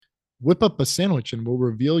whip up a sandwich and we'll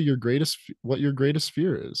reveal what your greatest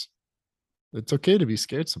fear is. It's okay to be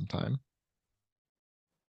scared sometimes.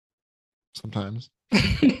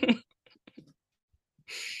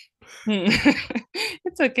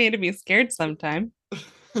 It's okay to be scared sometime.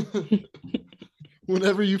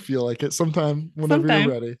 Whenever you feel like it, sometime whenever you're Sometime.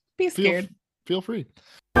 ready, Be feel scared. feel free.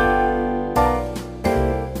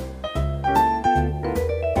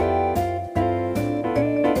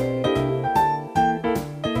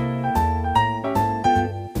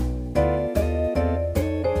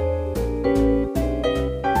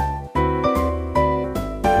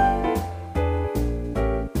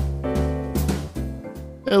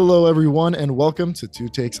 Hello, everyone, and welcome to Two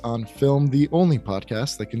Takes on Film, the only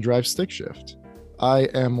podcast that can drive stick shift. I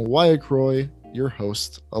am Wyatt Croy, your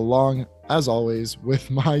host, along, as always, with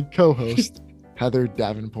my co-host, Heather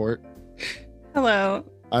Davenport. Hello.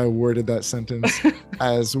 I worded that sentence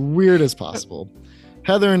as weird as possible.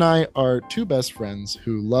 Heather and I are two best friends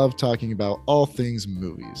who love talking about all things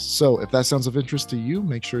movies. So if that sounds of interest to you,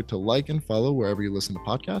 make sure to like and follow wherever you listen to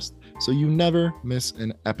podcasts so you never miss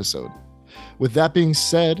an episode. With that being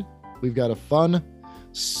said, we've got a fun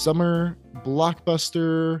summer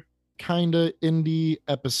blockbuster kind of indie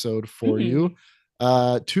episode for you.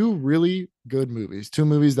 Two really good movies, two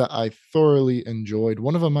movies that I thoroughly enjoyed.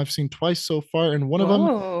 One of them I've seen twice so far, and one of them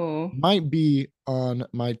Whoa. might be on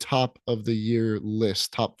my top of the year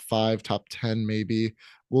list, top 5, top 10 maybe.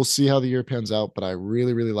 We'll see how the year pans out, but I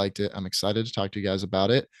really, really liked it. I'm excited to talk to you guys about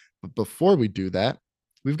it. But before we do that,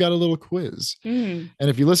 we've got a little quiz. Mm. And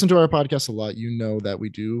if you listen to our podcast a lot, you know that we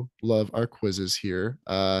do love our quizzes here.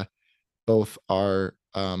 Both our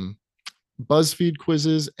BuzzFeed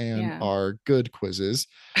quizzes and Yeah. our good quizzes.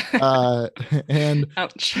 Uh, and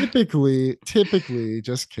Ouch. typically,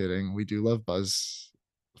 just kidding. We do love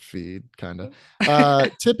BuzzFeed, kind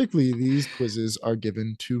of. Typically, these quizzes are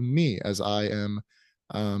given to me as I am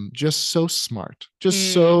just so smart,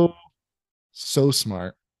 just Mm. so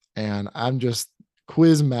smart. And I'm just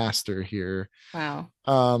quiz master here. Wow.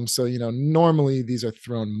 So normally these are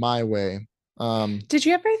thrown my way. Did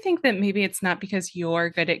you ever think that maybe it's not because you're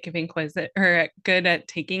good at giving quizzes or good at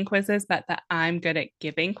taking quizzes, but that I'm good at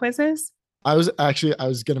giving quizzes? I was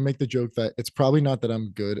gonna make the joke that it's probably not that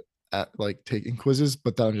I'm good at like taking quizzes,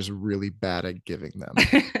 but that I'm just really bad at giving them.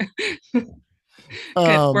 Good.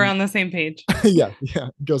 We're Um, on the same page. yeah,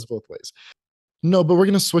 it goes both ways. No, but we're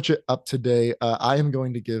gonna switch it up today. I am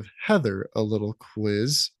going to give Heather a little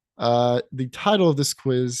quiz. The title of this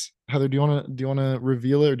quiz, Heather, do you wanna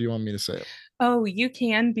reveal it or do you want me to say it? Oh, you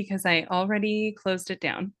can because I already closed it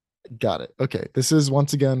down. Got it. Okay. This is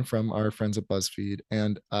once again from our friends at BuzzFeed,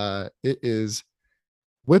 and it is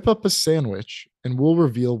whip up a sandwich and we'll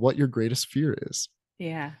reveal what your greatest fear is.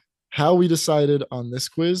 Yeah. How we decided on this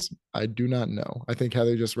quiz, I do not know. I think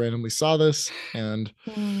Heather just randomly saw this, and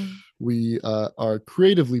Mm. we are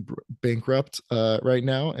creatively bankrupt right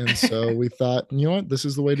now. And so we thought, you know what, this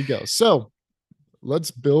is the way to go. So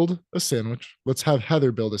let's build a sandwich. Let's have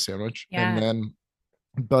Heather build a sandwich, and Yeah. then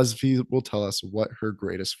BuzzFeed will tell us what her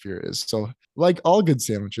greatest fear is. So, like all good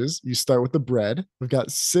sandwiches, you start with the bread. We've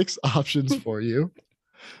got 6 options for you.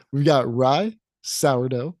 We've got rye,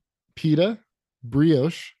 sourdough, pita,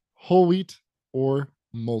 brioche, whole wheat, or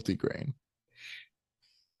multigrain.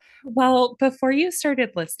 Well, before you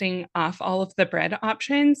started listing off all of the bread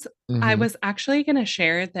options, I Mm-hmm. was actually going to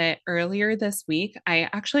share that earlier this week, I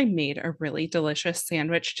actually made a really delicious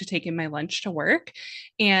sandwich to take in my lunch to work.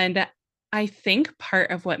 And I think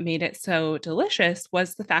part of what made it so delicious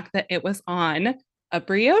was the fact that it was on a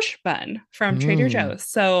brioche bun from Trader Mm, Joe's.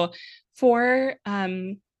 So, for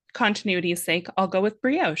continuity's sake, I'll go with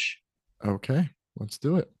brioche. okay, let's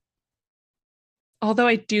do it. Although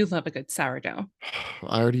I do love a good sourdough.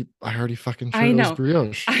 I already fucking I chose know,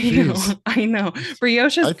 brioche. I know, Jeez. I know.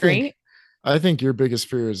 Brioche is I think great. I think your biggest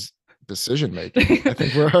fear is decision making. I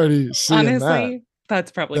think we're already seeing that. Honestly,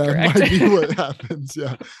 that's probably That correct. might be what happens.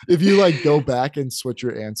 Yeah. If you like go back and switch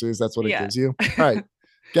your answers, that's what it Yeah. gives you. All right.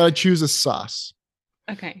 Gotta choose a sauce.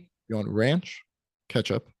 Okay. You want ranch,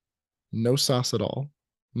 ketchup, no sauce at all,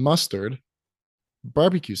 mustard,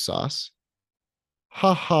 barbecue sauce,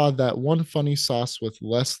 haha, that one funny sauce with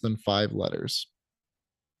less than 5 letters.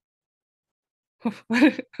 What,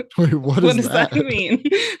 Wait, what what is does that that? mean?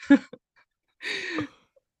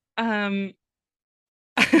 um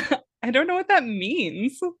I don't know what that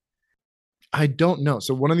means. I don't know.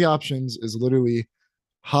 So one of the options is literally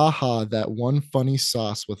haha, that one funny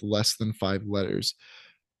sauce with less than 5 letters.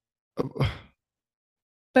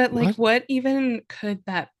 But like What? what even could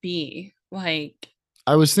that be? Like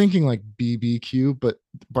I was thinking like BBQ, but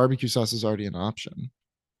barbecue sauce is already an option.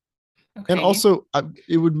 And Okay. also,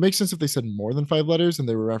 it would make sense if they said more than 5 letters and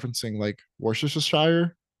they were referencing like Sure.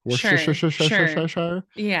 Sure. Worcestershire,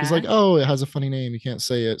 because like, Yeah. oh, it has a funny name, you can't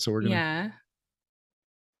say it, so we're gonna. Yeah.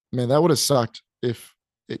 Man, that would have sucked if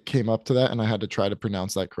it came up to that and I had to try to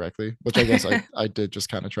pronounce that correctly, which I guess I did just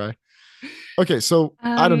kind of try. Okay, so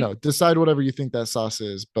I don't um, know. Decide whatever you think that sauce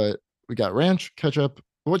is, but we got ranch, ketchup,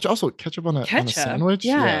 which also ketchup on a ketchup. sandwich.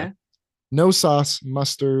 Yeah. Yeah. No sauce,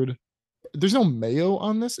 mustard. There's no mayo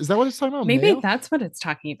on this. Is that what it's talking about? Maybe Mayo? that's what it's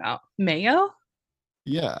talking about. Mayo?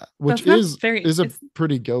 Yeah, which That's not very is a it's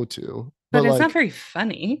pretty go-to, but but it's not like very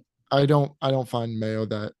funny. I don't find mayo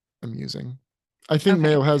that amusing. I think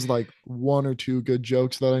mayo Okay. has like one or two good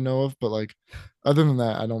jokes that I know of, but like other than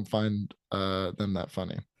that, I don't find them that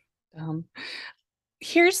funny. Um,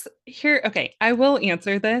 here okay, I will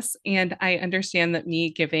answer this, and I understand that me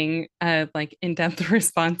giving a like in-depth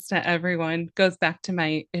response to everyone goes back to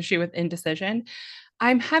my issue with indecision.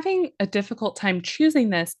 I'm having a difficult time choosing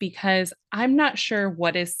this because I'm not sure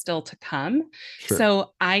what is still to come. Sure.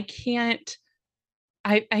 So I can't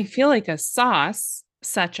I feel like a sauce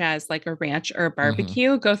such as like a ranch or a Hmm.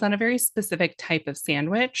 barbecue goes on a very specific type of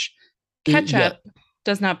sandwich. Yeah, Ketchup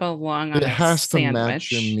does not belong it on a has to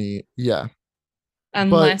match your sandwich meat. Yeah, but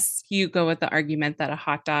unless you go with the argument that a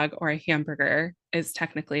hot dog or a hamburger is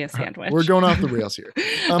technically a we're sandwich. going off the rails here.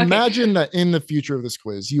 Okay. Imagine that in the future of this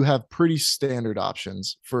quiz, you have pretty standard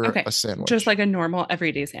options for Okay. a Just sandwich. like a normal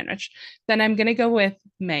everyday sandwich. Then I'm going to go with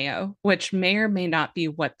mayo, which may or may not be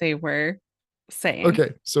what they were saying.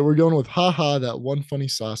 Okay, so we're going with haha, that one funny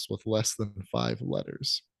sauce with less than 5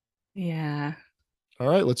 letters. Yeah. All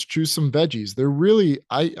right, let's choose some veggies. They're really,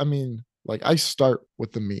 I mean, like I start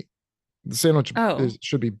with the meat. The sandwich Oh,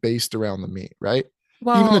 should be based around the meat, right?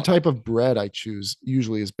 Even the well, type of bread I choose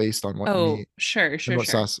usually is based on what oh, meat sure, and sure, what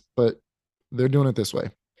sure. sauce, but they're doing it this way.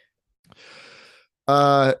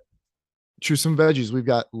 Uh, choose some veggies. We've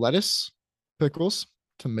got lettuce, pickles,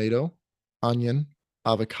 tomato, onion,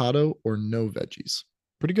 avocado, or no veggies.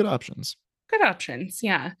 Pretty good options. Good options.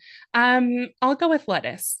 Yeah. I'll go with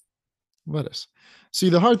lettuce. Lettuce. See,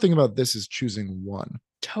 the hard thing about this is choosing one.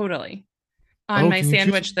 Totally. On Oh, my can you choose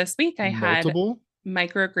sandwich this week, I had multiple?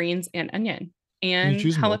 microgreens and onion Can you and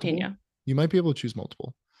choose multiple? jalapeno. You might be able to choose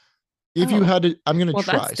multiple. If you Oh, had to, I'm going to well,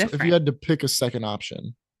 try. that's So if you different. had to pick a second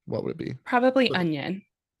option, what would it be? Probably So, onion.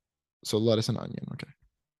 so lettuce and onion. Okay.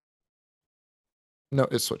 No,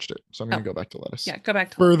 it switched it. So I'm going Oh, to go back to lettuce. yeah, go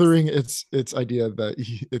back to lettuce. Furthering its idea that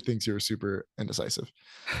it thinks you're super indecisive,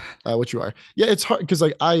 which you are. Yeah, it's hard because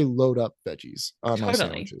like I load up veggies on my Totally.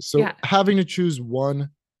 sandwiches. Yeah. So having to choose one,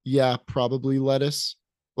 yeah, probably lettuce.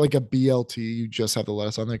 Like a BLT, you just have the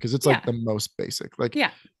lettuce on there because it's like Yeah. the most basic. Like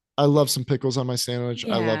Yeah. I love some pickles on my sandwich.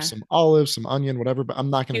 I love Yeah. some olives, some onion, whatever, but I'm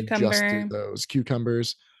not going to just do Cucumber, those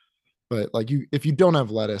cucumbers. But like if you don't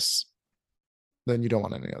have lettuce, then you don't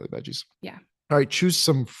want any other veggies. yeah. All right, choose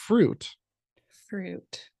some fruit.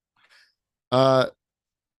 Fruit. Uh,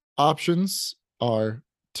 options are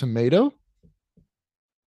tomato,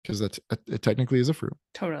 because that it technically is a fruit.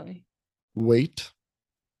 Totally. Wait,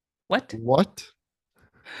 What? what?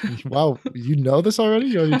 Wow, you know this already?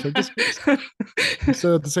 You already took this quiz? We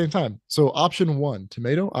said at the same time. So option one,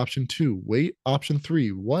 tomato. Option two, wait. Option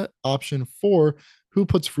three, what? Option four, who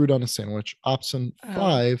puts fruit on a sandwich? Option Oh.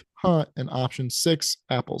 five, huh? And option six,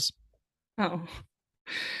 apples. Oh.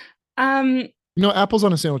 Um, You know, apples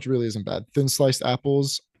on a sandwich really isn't bad. Thin sliced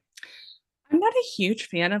apples. I'm not a huge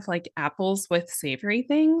fan of like apples with savory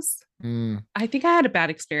things. Mm. I think I had a bad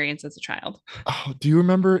experience as a child. Oh, do you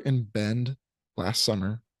remember in Bend last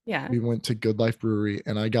summer? Yeah. We went to Good Life Brewery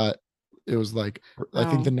and it was like, I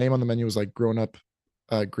think the Oh, name on the menu was like grown up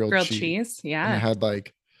grilled grilled cheese. cheese. And it Yeah. had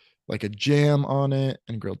like a jam on it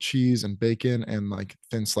and grilled cheese and bacon and like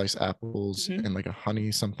thin sliced apples Mhm. and like a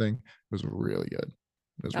honey something. It was really good.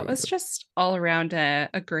 It was That really was good. just all around a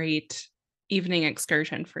great evening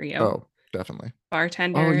excursion for you. Oh, definitely. Oh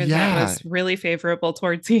Bartender that yeah. was really favorable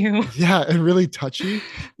towards you. Yeah, and really touchy.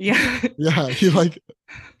 Yeah. Yeah, he like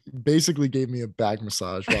basically gave me a back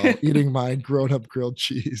massage while eating my grown up grilled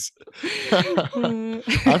cheese.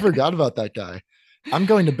 Mm. I forgot about that guy. I'm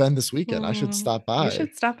going to Bend this weekend. I should Mm. stop You by,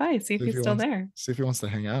 should stop by, see if see if he's he still wants there. see if he wants to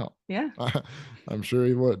hang out. Yeah. I'm sure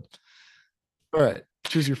he would. All right,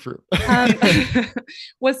 choose your fruit. Um,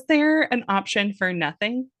 was there an option for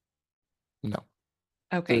nothing? No,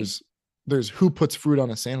 Okay. there's who puts fruit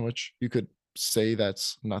on a sandwich. You could say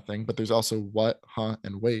that's nothing, but there's also what, huh,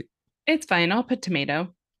 and wait. It's fine. I'll put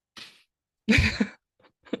tomato.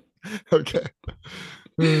 Okay.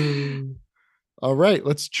 All right,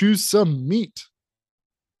 let's choose some meat.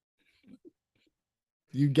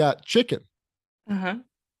 You got chicken. Uh-huh.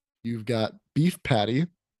 You've got beef patty,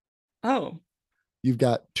 Oh. You've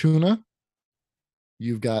got tuna,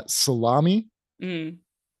 you've got salami, Mm.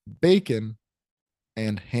 bacon,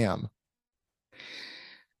 and ham.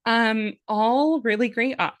 All really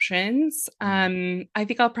great options. Mm. I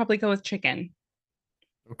think I'll probably go with chicken.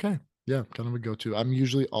 Okay. Yeah, kind of a go-to. I'm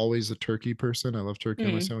usually always a turkey person. I love turkey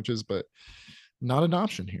on my Mm. sandwiches, but not an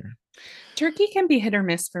option here. Turkey can be hit or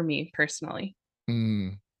miss for me personally.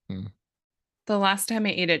 Mm, mm. The last time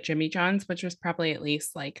I ate at Jimmy John's, which was probably at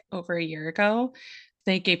least like over a year ago,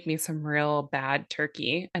 they gave me some real bad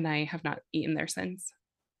turkey and I have not eaten there since.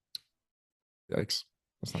 Yikes.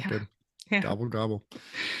 That's not Yeah. good. Yeah. Gobble gobble.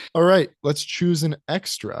 All right, let's choose an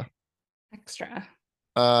extra. Extra.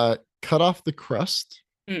 Cut off the crust,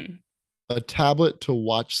 Mm. a tablet to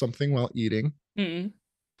watch something while eating, Mm.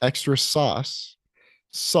 extra sauce,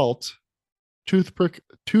 salt, toothpick,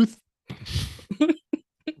 tooth.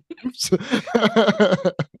 Oops.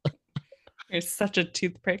 You're such a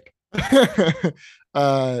toothpick.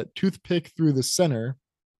 Toothpick through the center.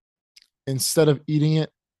 Instead of eating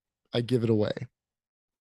it, I give it away.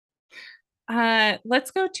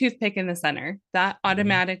 Let's go toothpick in the center. That Mhm.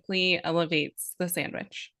 automatically elevates the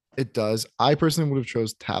sandwich. It does. I personally would have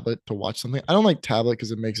chose tablet to watch something. I don't like tablet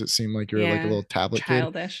because it makes it seem like you're like a Yeah. little tablet kid.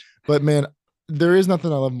 Childish. But man, there is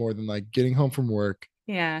nothing I love more than like getting home from work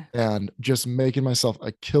Yeah. and just making myself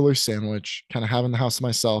a killer sandwich, kind of having the house to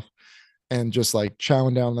myself and just like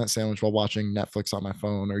chowing down on that sandwich while watching Netflix on my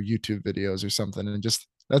phone or YouTube videos or something. And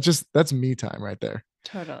that's me time right there.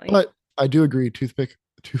 Totally. But I do agree, toothpick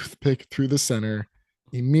through the center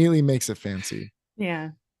immediately makes it fancy.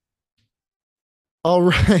 Yeah. All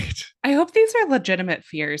right. I hope these are legitimate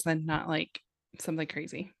fears and not like something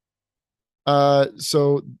crazy.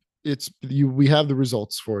 So it's you we have the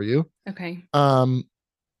results for you. Okay. Um,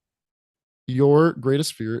 your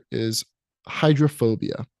greatest fear is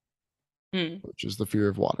hydrophobia, Mm. which is the fear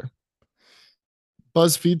of water.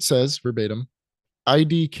 BuzzFeed says verbatim,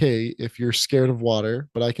 IDK if you're scared of water,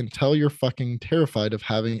 but I can tell you're fucking terrified of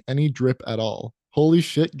having any drip at all. Holy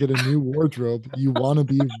shit, get a new wardrobe. You want to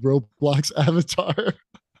be Roblox avatar.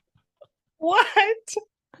 What?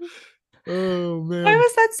 Oh Why man.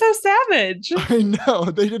 was that so savage? I know.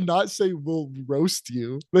 They did not say we'll roast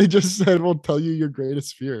you. They just said we'll tell you your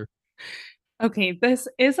greatest fear. Okay, this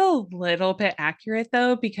is a little bit accurate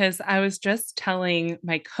though, because I was just telling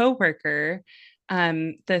my coworker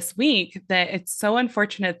this week that it's so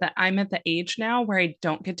unfortunate that I'm at the age now where I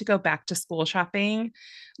don't get to go back to school shopping.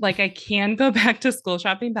 Like I can go back to school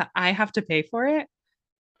shopping, but I have to pay for it.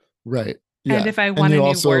 Right. And Yeah. if I And want a you new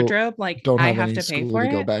also wardrobe, like don't I have have any to pay school for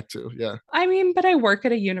to go it. back to. Yeah. I mean, but I work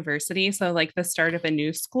at a university, so like the start of a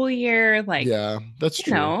new school year, like, Yeah. That's you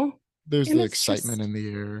true. know, There's and the it's excitement just in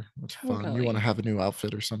the air. It's fun. You want to totally have a new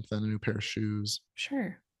outfit or something, a new pair of shoes,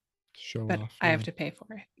 sure, show but off. I have Yeah. to pay for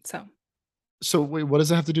it. So, So wait, what does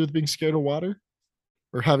it have to do with being scared of water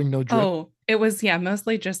or having no drip? oh, it was, yeah,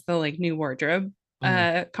 mostly just the like new wardrobe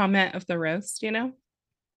Mm. comment of the roast, you know?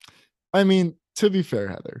 I mean, to be fair,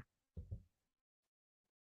 Heather,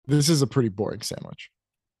 this is a pretty boring sandwich.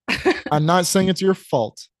 I'm not saying it's your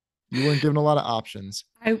fault. You weren't given a lot of options,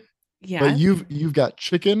 I, but yeah, you've got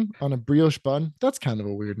chicken on a brioche bun. That's kind of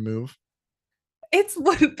a weird move. it's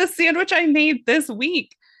the sandwich I made this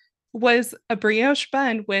week was a brioche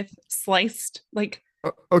bun with sliced, like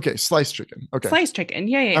Okay, sliced chicken. Okay. sliced chicken.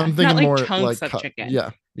 Yeah, yeah, yeah. I'm Not thinking like more chunks like of cut. chicken. Yeah,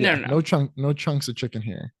 No, yeah. no, No no. chunk, no chunks of chicken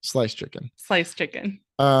here. Sliced chicken. Sliced chicken.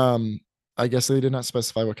 Um, I guess they did not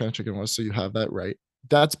specify what kind of chicken it was, so you have that right.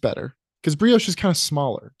 That's better because brioche is kind of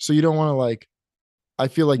smaller, so you don't want to like. I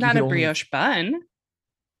feel like you Not could a only. brioche bun.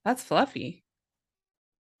 That's fluffy.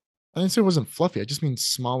 I didn't say it wasn't fluffy. I just mean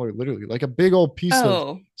smaller, literally, like a big old piece of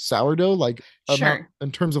Oh, sourdough, like amount sure.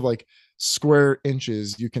 in terms of like square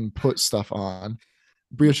inches you can put stuff on.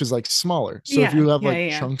 Brioche is like smaller. So if Yeah, you have yeah, like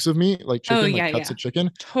yeah. chunks of meat, like Oh, chicken, like yeah, cuts yeah. of chicken,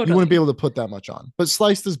 you wouldn't be Totally. able to put that much on. But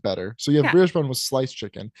sliced is better. So you have Yeah, brioche bun with sliced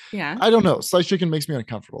chicken. yeah. I don't know. Sliced chicken makes me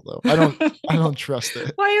uncomfortable though. I don't trust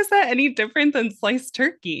it. Why is that any different than sliced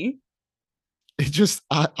turkey? It just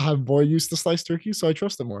I'm more used to sliced turkey, so I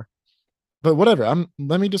trust it more. But whatever.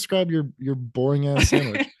 Let me describe your boring ass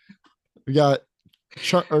sandwich. We got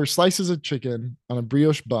or slices of chicken on a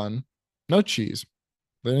brioche bun, no cheese.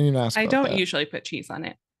 They didn't even ask I about don't that. usually put cheese on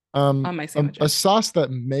it Um, on my a sandwiches. sauce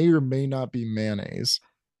that may or may not be mayonnaise.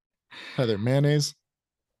 Heather, mayonnaise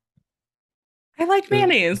I like is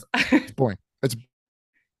mayonnaise. it's boring. It's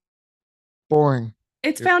boring.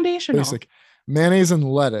 It's It's foundational. basic. Mayonnaise and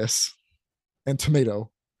lettuce and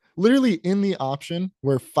tomato. Literally in the option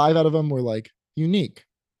where five out of them were like unique.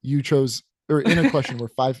 You chose, or in a question where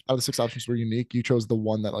five out of the six options were unique, you chose the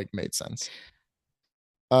one that like made sense.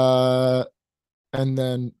 Uh and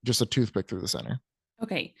then just a toothpick through the center.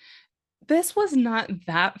 Okay. This was not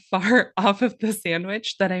that far off of the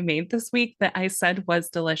sandwich that I made this week that I said was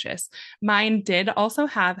delicious. Mine did also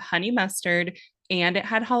have honey mustard and it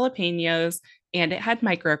had jalapenos and it had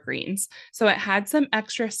microgreens. So it had some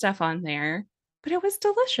extra stuff on there, but it was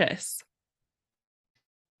delicious.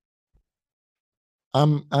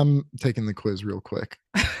 I'm taking the quiz real quick.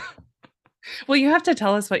 Well, you have to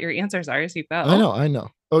tell us what your answers are as you I go. know, I know.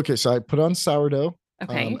 Okay, so I put on sourdough,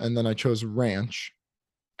 Okay. and then I chose ranch.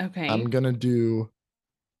 I'm Okay. gonna do.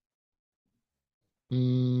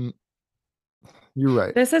 Mm, you're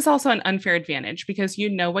right. This is also an unfair advantage because you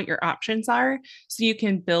know what your options are, so you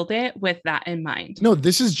can build it with that in mind. No,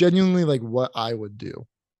 this is genuinely like what I would do,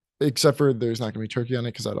 except for there's not gonna be turkey on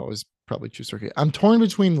it because I'd always probably choose turkey. I'm torn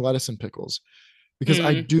between lettuce and pickles because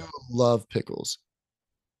I Mm, do love pickles.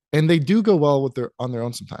 And they do go well with their on their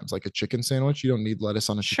own sometimes, like a chicken sandwich. You don't need lettuce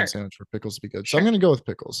on a chicken sure. sandwich for pickles to be good. So I'm Sure. gonna go with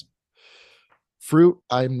pickles. Fruit,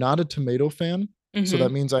 I'm not a tomato fan. So that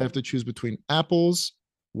Hmm. means I have to choose between apples,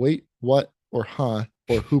 wait, what, or huh,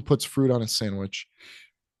 or who puts fruit on a sandwich.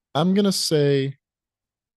 I'm gonna say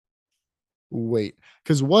wait,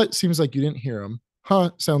 because what seems like you didn't hear them.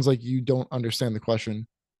 Huh sounds like you don't understand the question.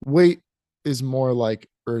 Wait is more like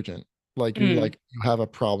urgent. Like you're Mm. like you have a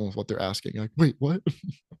problem with what they're asking. You're like, wait, what?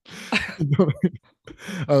 You know what I mean?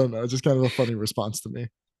 I don't know. It's just kind of a funny response to me.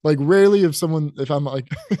 Like rarely if I'm like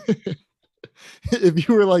if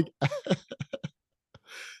you were like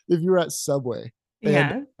if you were at Subway and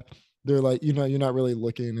Yeah. they're like, you're not really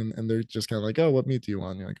looking and they're just kind of like, oh, what meat do you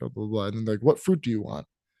want? And you're like, oh, blah, blah. And then they're like, what fruit do you want?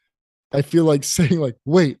 I feel like saying like,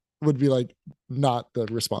 wait would be like not the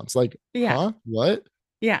response. Like, Yeah. huh? What?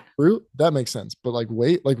 Yeah. Fruit? That makes sense. But like,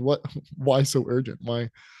 wait, like what? Why so urgent? Why?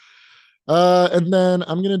 And then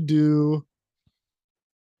I'm gonna do,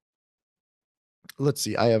 let's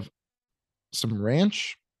see, I have some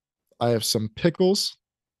ranch, I have some pickles,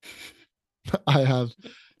 I have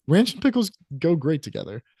ranch and pickles go great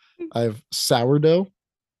together. I have sourdough.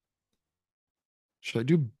 Should I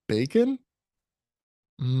do bacon?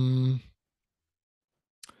 Mm,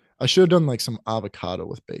 I should have done like some avocado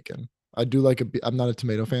with bacon. I do like I'm not a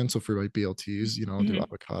tomato fan, so for like BLTs, I'll do Hmm.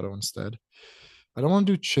 avocado instead. I don't want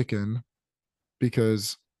to do chicken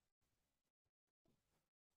because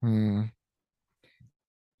hmm,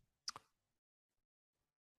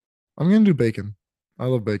 I'm gonna do bacon. I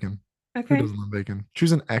love bacon. Who Okay. doesn't love bacon?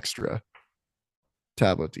 Choose an extra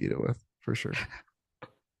tablet to eat it with for sure.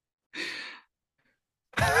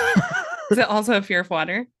 Is it also a fear of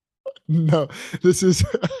water? No, this is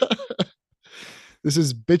this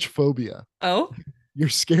is bitch phobia. Oh, You're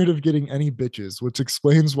scared of getting any bitches, which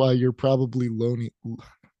explains why you're probably lonely.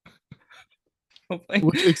 hopefully.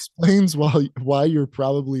 Which explains why you're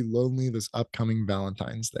probably lonely this upcoming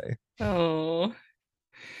Valentine's Day. Oh,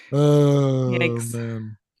 Oh yikes.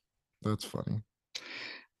 man, that's funny.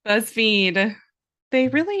 BuzzFeed. They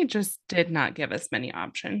really just did not give us many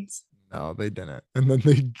options. No, they didn't, and then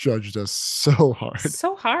they judged us so hard.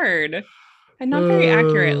 So hard and not very Uh,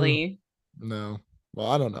 accurately. no. Well,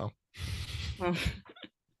 I don't know. Well,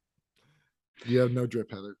 You have no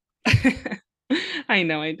drip, Heather. I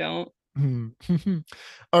know I don't.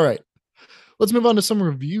 All right. Let's move on to some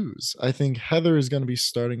reviews. I think Heather is going to be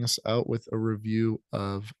starting us out with a review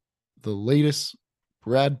of the latest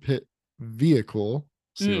Brad Pitt vehicle.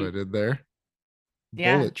 See what I Mm, did there?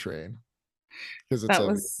 yeah, Bullet Train, because it's that a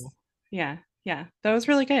was, vehicle. yeah, yeah, that was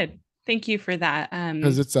really good. Thank you for that.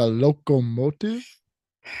 Because it's a locomotive.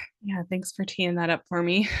 Yeah, thanks for teeing that up for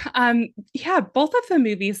me. Yeah, both of the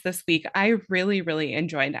movies this week I really, really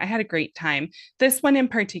enjoyed. I had a great time. This one in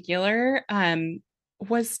particular,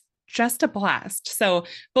 was just a blast. So,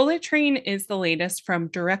 Bullet Train is the latest from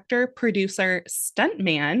director, producer,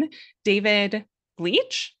 stuntman David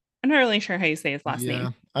Leitch. I'm not really sure how you say his last Yeah, name.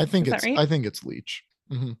 Is that right? I think it's Leech.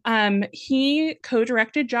 Mhm. He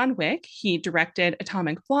co-directed John Wick. He directed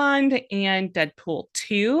Atomic Blonde and Deadpool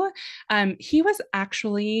 2. He was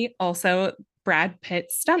actually also Brad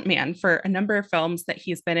Pitt's stuntman for a number of films that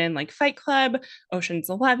he's been in, like Fight Club, Ocean's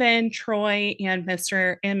 11, Troy, and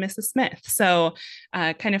Mr. and Mrs. Smith. So,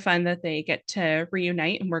 kind of fun that they get to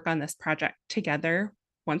reunite and work on this project together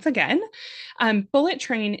once again. Bullet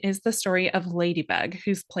Train is the story of Ladybug,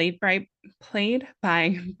 who's played by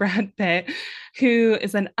Brad Pitt, who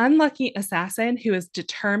is an unlucky assassin who is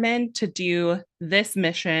determined to do this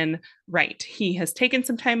mission right. He has taken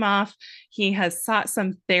some time off, he has sought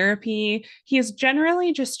some therapy. He is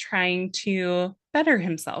generally just trying to better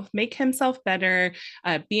himself, make himself better,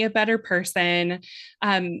 be a better person.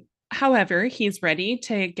 Um, however, he's ready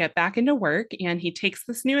to get back into work and he takes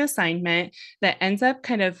this new assignment that ends up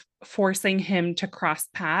kind of forcing him to cross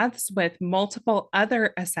paths with multiple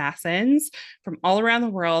other assassins from all around the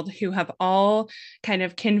world who have all kind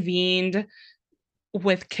of convened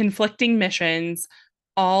with conflicting missions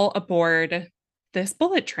all aboard this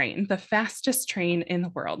bullet train, the fastest train in the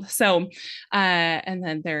world. So, and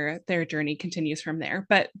then their journey continues from there.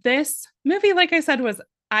 But this movie, like I said, was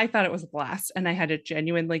I thought it was a blast, and I had a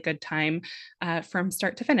genuinely good time from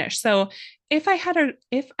start to finish. So, if I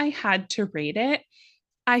had to rate it,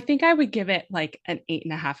 I think I would give it like an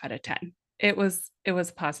 8.5 out of 10. It was a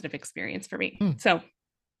positive experience for me. Hmm. So,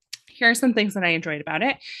 here are some things that I enjoyed about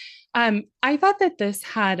it. I thought that this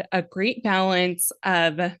had a great balance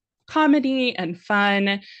of comedy and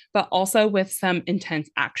fun, but also with some intense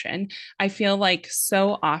action. I feel like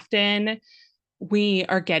so often we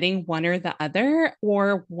are getting one or the other,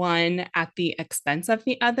 or one at the expense of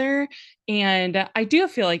the other. And I do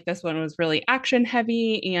feel like this one was really action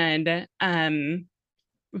heavy and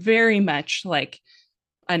very much like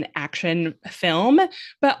an action film,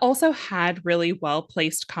 but also had really well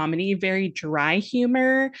placed comedy, very dry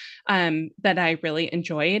humor that I really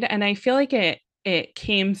enjoyed. And I feel like it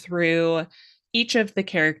came through each of the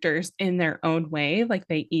characters in their own way. Like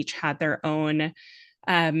they each had their own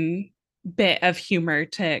um, bit of humor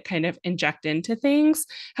to kind of inject into things.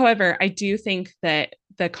 However, I do think that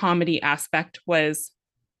the comedy aspect was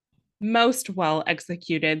most well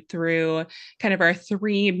executed through kind of our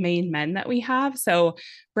three main men that we have. So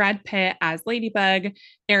Brad Pitt as Ladybug,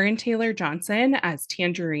 Aaron Taylor Johnson as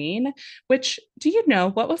Tangerine, which do you know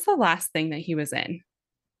what was the last thing that he was in?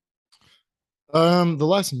 The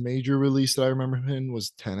last major release that I remember him in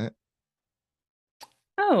was Tenet.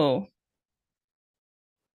 Oh,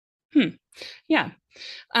 hmm. Yeah.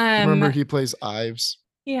 Remember Um, he plays Ives.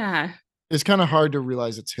 yeah, It's kind of hard to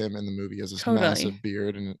realize it's him in the movie. He has this totally. massive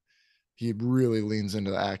beard and he really leans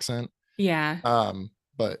into the accent. Yeah.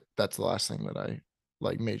 But that's the last thing that I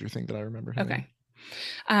like major thing that I remember him in.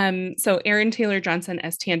 Okay. So Aaron Taylor Johnson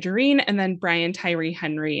as Tangerine, and then Brian Tyree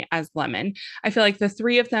Henry as Lemon. I feel like the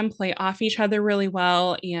three of them play off each other really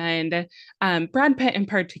well. And Brad Pitt in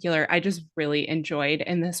particular, I just really enjoyed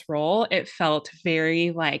in this role. It felt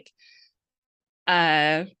very like,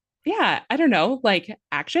 yeah, I don't know, like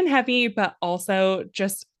action heavy, but also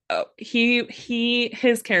just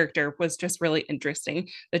his character was just really interesting.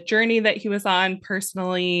 The journey that he was on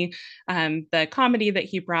personally, the comedy that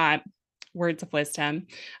he brought, words of wisdom.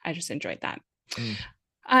 I just enjoyed that.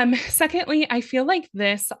 Mm. Secondly, I feel like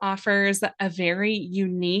this offers a very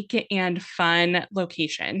unique and fun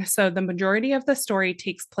location. So the majority of the story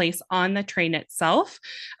takes place on the train itself.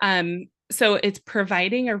 So it's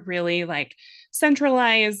providing a really like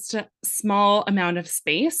centralized small amount of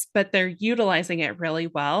space, but they're utilizing it really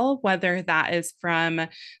well, whether that is from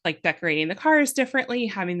like decorating the cars differently,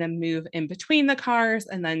 having them move in between the cars,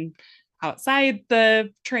 and then outside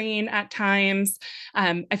the train at times.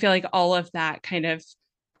 I feel like all of that kind of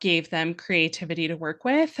gave them creativity to work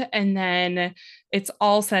with. And then it's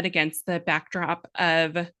all set against the backdrop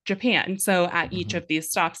of Japan. So at each Mm-hmm. of these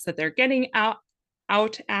stops that they're getting out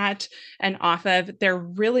at and off of, they're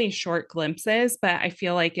really short glimpses, but I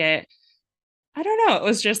feel like I don't know, it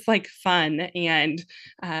was just like fun and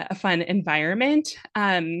a fun environment.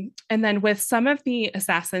 And then with some of the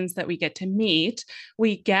assassins that we get to meet,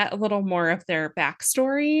 we get a little more of their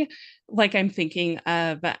backstory. Like I'm thinking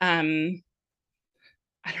of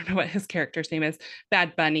I don't know what his character's name is,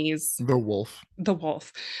 Bad Bunny's The Wolf. the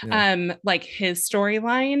wolf, Yeah. like his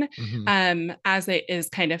storyline, Mm-hmm. as it is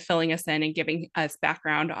kind of filling us in and giving us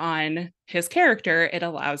background on his character. It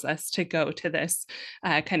allows us to go to this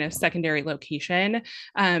kind of secondary location,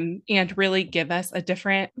 and really give us a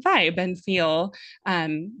different vibe and feel,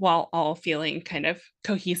 while all feeling kind of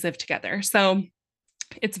cohesive together. So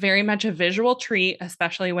it's very much a visual treat,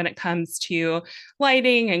 especially when it comes to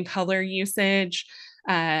lighting and color usage.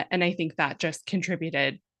 And I think that just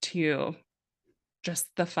contributed to just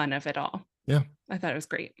the fun of it all. Yeah, I thought it was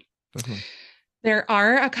great. definitely. There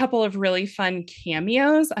are a couple of really fun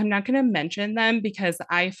cameos. I'm not going to mention them because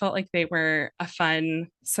I felt like they were a fun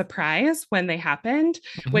surprise when they happened,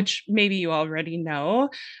 Mm-hmm. which maybe you already know,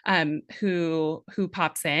 who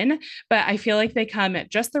pops in. But I feel like they come at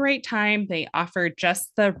just the right time. They offer just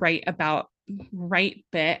the right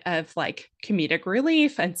bit of like comedic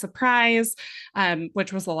relief and surprise,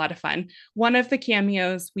 which was a lot of fun. One of the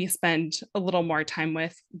cameos we spend a little more time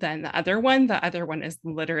with than the other one. The other one is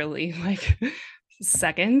literally like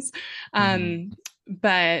seconds. Mm-hmm.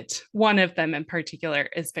 But one of them in particular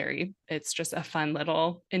is it's just a fun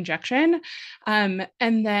little injection. And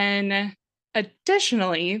then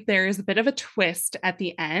Additionally, there's a bit of a twist at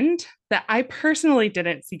the end that I personally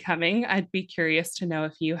didn't see coming. I'd be curious to know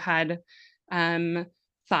if you had um,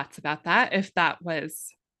 thoughts about that,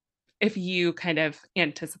 if you kind of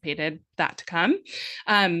anticipated that to come.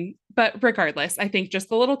 But regardless, I think just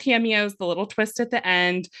the little cameos, the little twist at the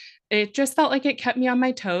end, it just felt like it kept me on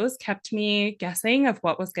my toes, kept me guessing of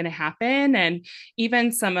what was going to happen. And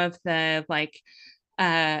even some of the like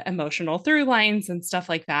emotional through lines and stuff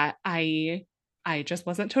like that, I just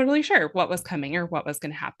wasn't totally sure what was coming or what was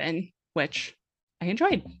going to happen, which I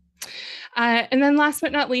enjoyed. And then last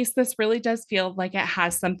but not least, this really does feel like it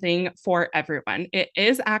has something for everyone. It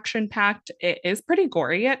is action packed. It is pretty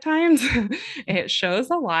gory at times. It shows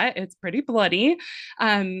a lot. It's pretty bloody.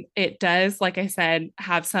 It does, like I said,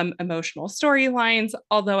 have some emotional storylines,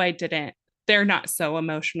 although they're not so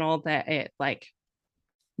emotional that it like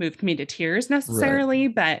moved me to tears Right. necessarily,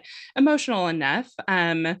 but emotional enough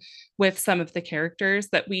with some of the characters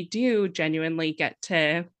that we do genuinely get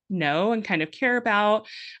to know and kind of care about.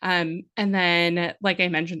 And then, like I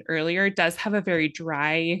mentioned earlier, it does have a very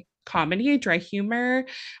dry comedy, dry humor,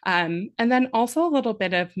 and then also a little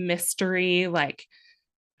bit of mystery, like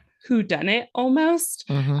who done it almost,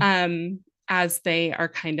 Mm-hmm. as they are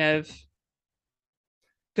kind of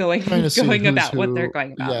Trying going to see going who's about what they're who.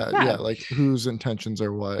 going about. Yeah, Yeah, yeah, like whose intentions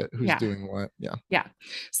are what, who's yeah. doing what. Yeah. Yeah.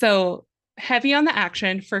 So heavy on the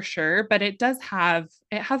action for sure, but it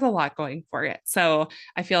has a lot going for it. So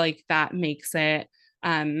I feel like that makes it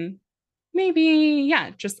um maybe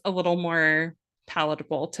yeah, just a little more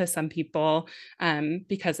palatable to some people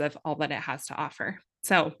because of all that it has to offer.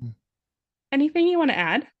 So anything you want to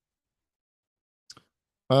add?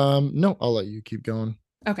 No, I'll let you keep going.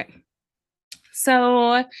 Okay.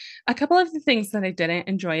 So a couple of the things that I didn't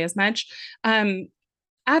enjoy as much.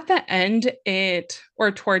 At the end,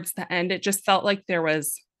 or towards the end, it just felt like there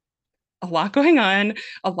was a lot going on,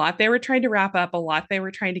 a lot they were trying to wrap up, a lot they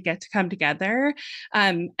were trying to get to come together.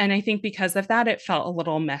 And I think because of that, it felt a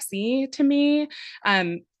little messy to me,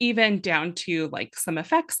 even down to like some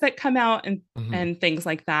effects that come out Mhm. and things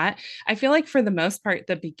like that. I feel like for the most part,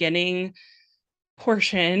 the beginning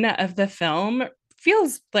portion of the film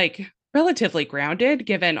feels like relatively grounded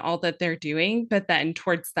given all that they're doing. But then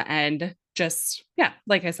towards the end, just, yeah,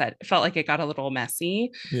 like I said, it felt like it got a little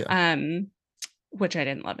messy. Yeah. Um, which I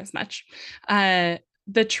didn't love as much. Uh,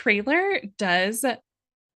 the trailer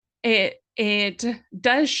it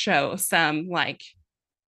does show some like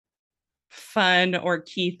fun or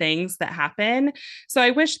key things that happen. So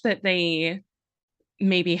I wish that they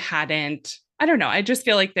maybe hadn't. I don't know. I just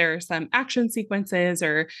feel like there are some action sequences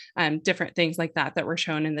or different things like that that were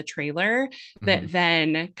shown in the trailer Mhm. that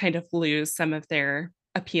then kind of lose some of their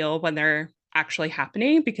appeal when they're actually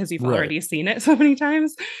happening because you've Right. already seen it so many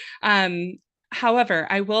times. Um, However,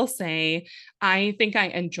 I will say I think I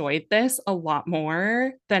enjoyed this a lot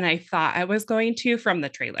more than I thought I was going to from the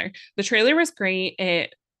trailer. The trailer was great.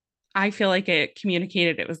 I feel like it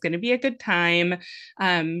communicated it was going to be a good time.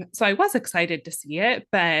 So I was excited to see it,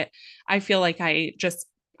 but I feel like I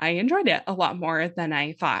enjoyed it a lot more than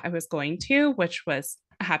I thought I was going to, which was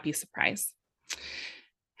a happy surprise.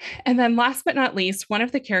 And then last but not least, one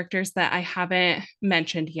of the characters that I haven't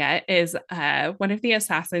mentioned yet is one of the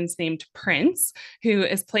assassins named Prince, who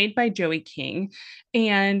is played by Joey King.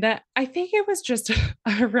 And I think it was just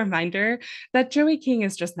a reminder that Joey King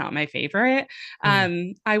is just not my favorite.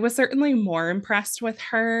 Mhm. I was certainly more impressed with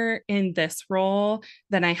her in this role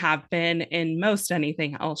than I have been in most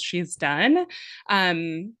anything else she's done.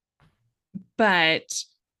 Um, but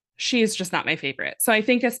she's just not my favorite. So I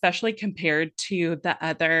think especially compared to the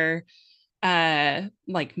other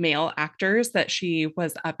like male actors that she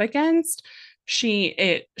was up against, she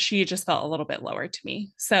just felt a little bit lower to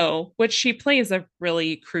me. So which she plays a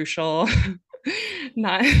really crucial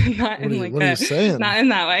not not in like What are you a saying? not in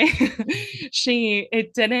that way. She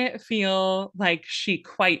it didn't feel like she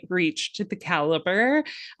quite reached the caliber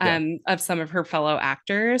Yeah. of some of her fellow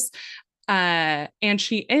actors. And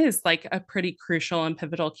she is like a pretty crucial and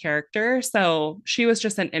pivotal character. So she was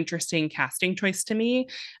just an interesting casting choice to me.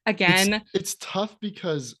 It's Again, it's tough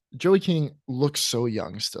because Joey King looks so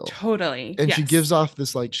young still. totally. And she Yes. gives off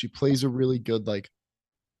this like she plays a really good like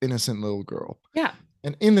innocent little girl. Yeah.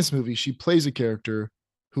 And in this movie, she plays a character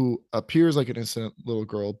who appears like an innocent little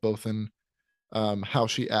girl, both in how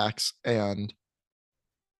she acts and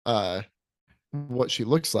uh what she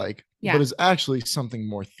looks like, but Yeah. is actually something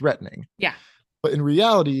more threatening. Yeah. But in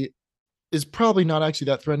reality, is probably not actually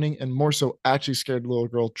that threatening and more so actually scared little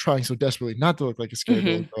girl trying so desperately not to look like a scared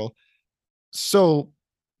little Hmm. girl. So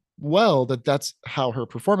well that that's how her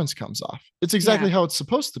performance comes off. It's exactly Yeah. how it's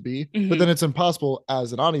supposed to be, but then Hmm. it's impossible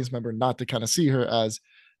as an audience member not to kind of see her as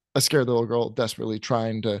a scared little girl desperately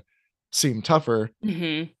trying to seem tougher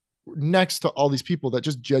Hmm. next to all these people that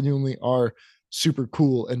just genuinely are super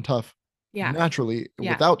cool and tough Yeah. naturally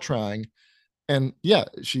Yeah. without trying. And yeah,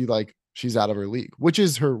 she's out of her league, which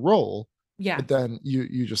is her role, Yeah. but then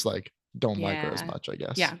you just like don't like her as Yeah. much, I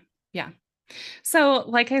guess. Yeah. Yeah. So,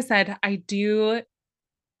 like I said,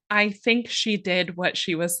 I think she did what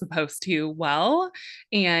she was supposed to well.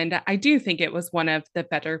 And I do think it was one of the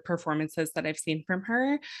better performances that I've seen from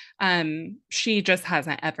her. She just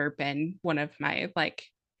hasn't ever been one of my like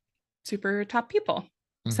super top people.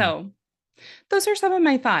 Mhm. So those are some of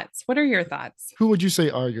my thoughts. What are your thoughts? Who would you say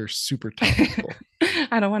are your super top people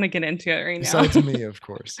I don't want to get into it right now. besides me, of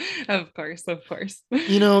course? Of course, of course.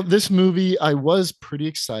 This movie, I was pretty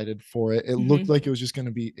excited for it. It looked Hmm. like it was just going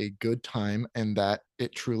to be a good time, and that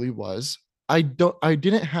it truly was. I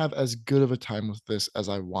didn't have as good of a time with this as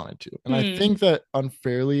I wanted to. And I Hmm. think that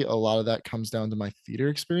unfairly, a lot of that comes down to my theater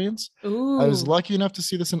experience. I was Ooh. lucky enough to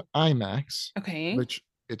see this in IMAX, Okay. which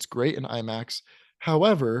it's great in IMAX.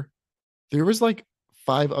 However, there was like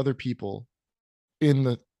five other people in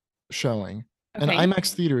the showing, and Okay.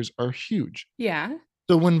 IMAX theaters are huge. Yeah.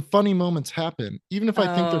 So when funny moments happen, even if I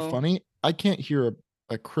think they're Oh, funny, I can't hear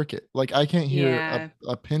a cricket. Like I can't hear yeah.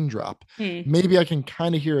 a pin drop. Hmm. Maybe I can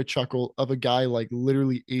kind of hear a chuckle of a guy like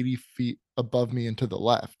literally 80 feet above me and to the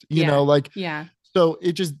left. Yeah. Like Yeah. so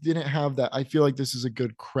it just didn't have that. I feel like this is a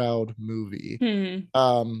good crowd movie.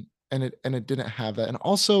 Hmm. And it didn't have that. And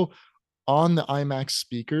also on the IMAX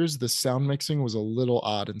speakers, the sound mixing was a little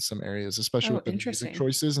odd in some areas, especially Oh, with the music interesting.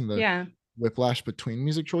 choices and the Yeah. whiplash between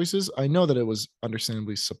music choices. I know that it was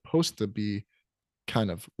understandably supposed to be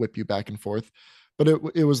kind of whip you back and forth, but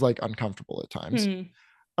it was like uncomfortable at times. Hmm.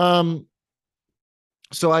 Um,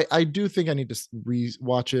 so I do think I need to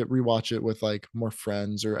rewatch it with like more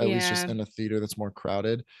friends, or at least just Yeah. in a theater that's more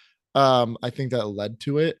crowded. I think that led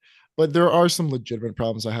to it, but there are some legitimate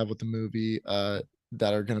problems I have with the movie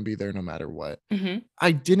that are going to be there no matter what. Hmm.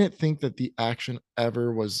 I didn't think that the action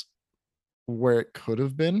ever was where it could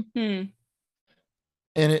have been. Hmm.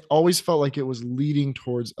 And it always felt like it was leading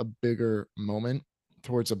towards a bigger moment,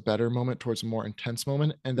 towards a better moment, towards a more intense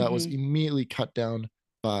moment. And that was Hmm. immediately cut down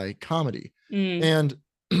by comedy. Hmm. And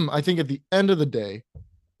I think at the end of the day,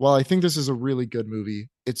 while I think this is a really good movie,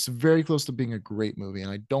 it's very close to being a great movie.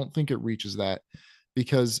 And I don't think it reaches that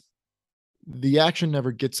because the action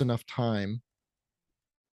never gets enough time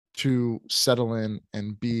to settle in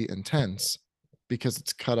and be intense because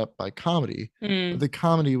it's cut up by comedy. But Hmm. the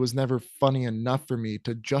comedy was never funny enough for me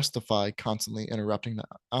to justify constantly interrupting the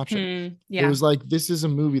option. Hmm. It Yeah. was like this is a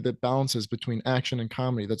movie that balances between action and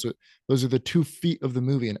comedy. Those are the 2 feet of the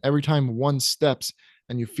movie. And every time one steps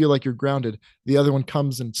and you feel like you're grounded, the other one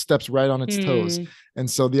comes and steps right on its toes. Hmm. And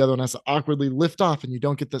so the other one has to awkwardly lift off and you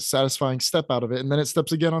don't get the satisfying step out of it. And then it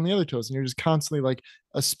steps again on the other toes. And you're just constantly like,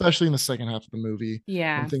 especially in the second half of the movie, when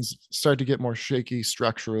Yeah. things start to get more shaky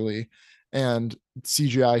structurally and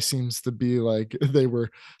CGI seems to be like they were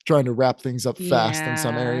trying to wrap things up fast in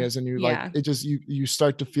some Yeah. areas, and you like Yeah. it just you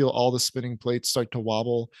start to feel all the spinning plates start to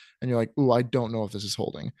wobble, and you're like, "Ooh, I don't know if this is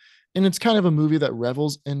holding." And it's kind of a movie that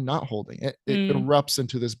revels in not holding. It Hmm. erupts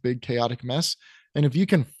into this big chaotic mess, and if you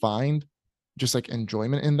can find just like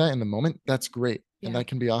enjoyment in that in the moment, that's great, and Yeah. that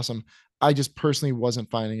can be awesome. I just personally wasn't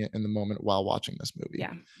finding it in the moment while watching this movie.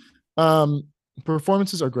 Yeah. Um,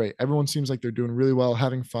 Performances are great. Everyone seems like they're doing really well,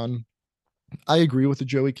 having fun. I agree with the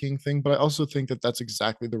Joey King thing, but I also think that that's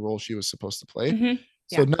exactly the role she was supposed to play. Hmm.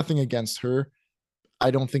 So Yeah. nothing against her.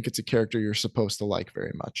 I don't think it's a character you're supposed to like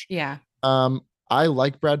very much. Yeah. Um, I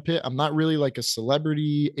like Brad Pitt. I'm not really like a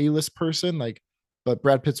celebrity A-list person, like, but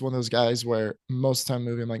Brad Pitt's one of those guys where most of the time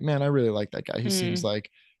movie, I'm like, man, I really like that guy. Hmm.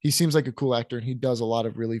 He seems like a cool actor, and he does a lot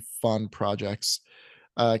of really fun projects.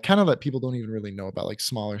 Kind of that people don't even really know about, like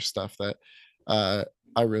smaller stuff that uh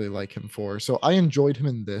I really like him for. So I enjoyed him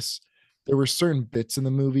in this. There were certain bits in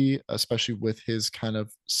the movie, especially with his kind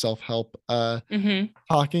of self-help Hmm.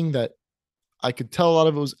 talking, that I could tell a lot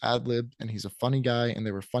of it was ad lib, and he's a funny guy, and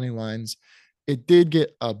there were funny lines. It did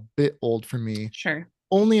get a bit old for me, Sure.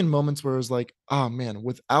 only in moments where it was like, oh man,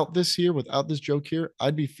 without this here, without this joke here,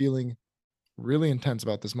 I'd be feeling really intense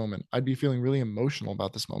about this moment. I'd be feeling really emotional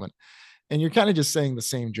about this moment. And you're kind of just saying the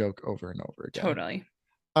same joke over and over again. Totally.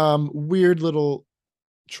 Weird little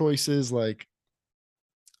choices, like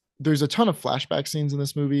there's a ton of flashback scenes in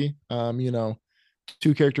this movie.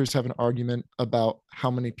 Two characters have an argument about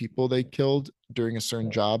how many people they killed during a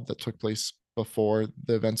certain job that took place before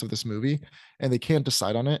the events of this movie, and they can't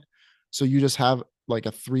decide on it. So you just have like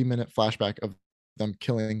a 3-minute flashback of them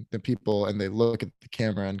killing the people, and they look at the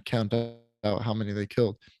camera and count out how many they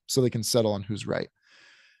killed so they can settle on who's right.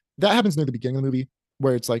 That happens near the beginning of the movie,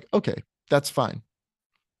 where it's like, okay, that's fine.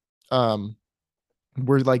 um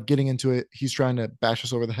we're like getting into it. He's trying to bash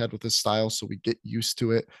us over the head with his style, so we get used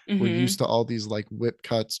to it. We're Hmm. used to all these like whip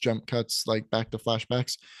cuts, jump cuts, like back to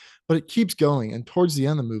flashbacks. But it keeps going, and towards the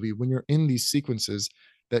end of the movie, when you're in these sequences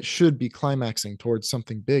that should be climaxing towards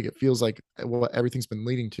something big, it feels like what everything's been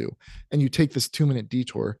leading to, and you take this 2 minute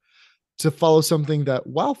detour to follow something that,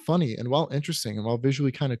 while funny and while interesting and while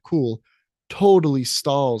visually kind of cool, totally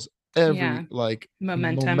stalls Yeah. every like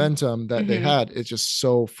Momentum. momentum that they Hmm. had. It's just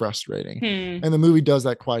so frustrating. Hmm. And the movie does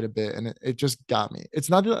that quite a bit, and it just got me. It's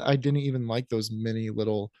not that I didn't even like those many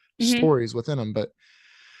little Hmm. stories within them, but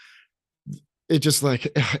it just like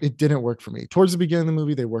it didn't work for me. Towards the beginning of the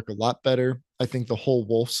movie, they work a lot better. I think the whole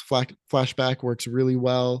Wolf's flashback works really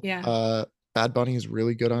well. Yeah. Bad Bunny is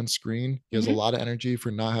really good on screen. He has a Hmm. lot of energy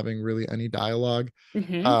for not having really any dialogue.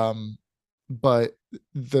 Hmm. um but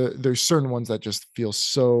there's certain ones that just feel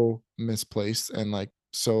so misplaced and like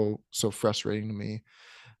so frustrating to me.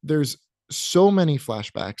 There's so many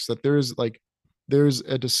flashbacks that there's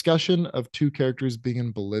a discussion of two characters being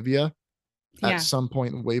in Bolivia at Yeah. some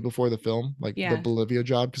point way before the film, like the Yeah. Bolivia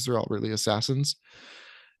job, because they're all really assassins.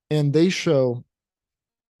 And they show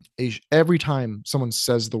every time someone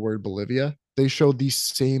says the word Bolivia, they show the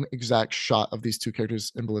same exact shot of these two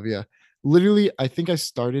characters in Bolivia. Literally, I think I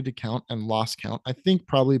started to count and lost count. I think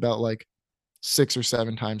probably about like 6 or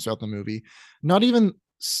 7 times throughout the movie. Not even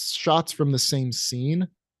shots from the same scene,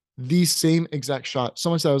 the same exact shot.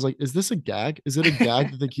 So much that I was like, is this a gag? Is it a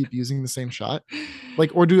gag that they keep using the same shot?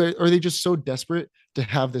 Like, are they just so desperate to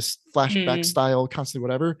have this flashback Hmm. style, constantly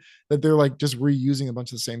whatever, that they're like just reusing a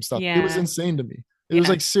bunch of the same stuff? It was Yeah. insane to me. It was Yeah.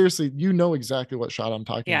 like, seriously, you know exactly what shot I'm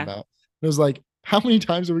talking Yeah. about. It was like, how many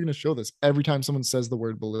times are we going to show this? Every time someone says the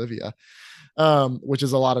word Bolivia, which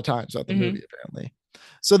is a lot of times throughout the Hmm. movie, apparently.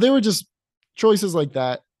 So they were just choices like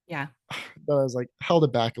that Yeah. that I was like held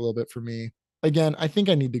it back a little bit for me. Again, I think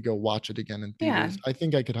I need to go watch it again in Yeah. theaters. I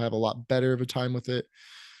think I could have a lot better of a time with it.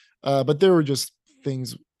 But there were just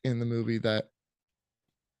things in the movie that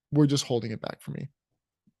were just holding it back for me.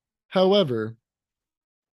 However,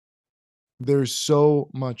 there's so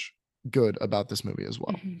much good about this movie as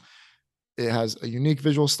well. Hmm. It has a unique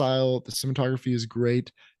visual style. The cinematography is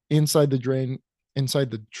great. Inside the drain, inside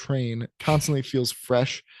the train constantly feels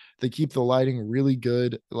fresh. They keep the lighting really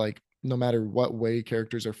good. Like no matter what way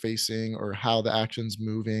characters are facing or how the action's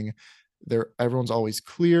moving, everyone's always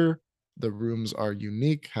clear. The rooms are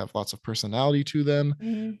unique, have lots of personality to them.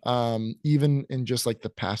 Hmm. Even in just like the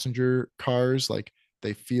passenger cars, like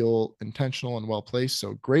they feel intentional and well placed.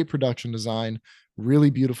 So great production design, really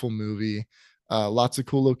beautiful movie. Lots of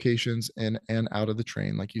cool locations in and out of the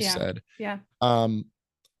train, like you Yeah. said. Yeah. Um,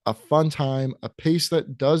 a fun time, a pace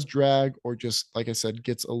that does drag, or just like I said,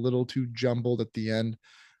 gets a little too jumbled at the end,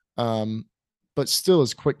 um, but still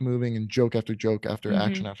is quick moving and joke after joke Hmm. after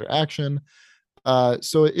action.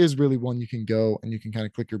 So it is really one you can go and you can kind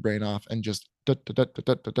of click your brain off and just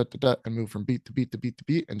and move from beat to beat to beat to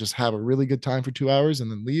beat and just have a really good time for 2 hours and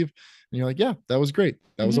then leave. And you're like, yeah, that was great.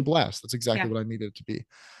 That was a Hmm. blast. That's Yeah. exactly what I needed it to be.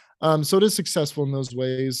 So it is successful in those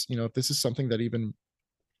ways. You know, if this is something that even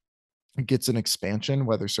gets an expansion,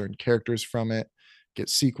 whether certain characters from it get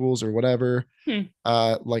sequels or whatever, Hmm.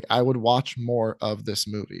 like I would watch more of this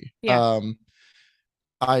movie. Yeah.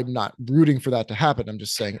 I'm not rooting for that to happen. I'm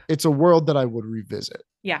just saying it's a world that I would revisit.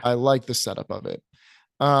 Yeah. I like the setup of it.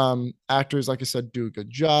 Actors, like I said, do a good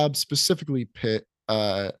job. Specifically, Pitt,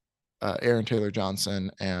 Aaron Taylor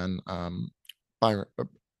Johnson, and Byron,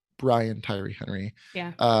 Brian Tyree Henry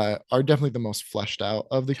Yeah. are definitely the most fleshed out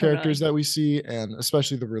of the characters Totally. that we see, and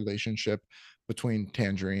especially the relationship between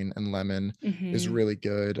Tangerine and Lemon is Hmm. really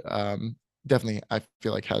good. Definitely, I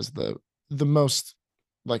feel like has the most,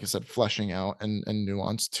 like I said, fleshing out and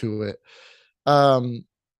nuance to it. Um,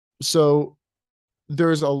 so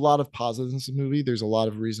there's a lot of positives in this movie. There's a lot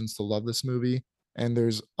of reasons to love this movie, and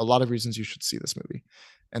there's a lot of reasons you should see this movie.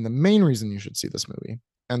 And the main reason you should see this movie,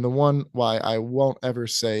 and the one why I won't ever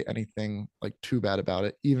say anything like too bad about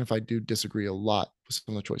it, even if I do disagree a lot with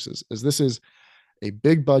some of the choices, is this is a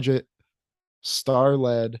big budget, star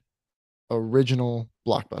led, original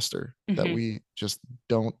blockbuster that Hmm. we just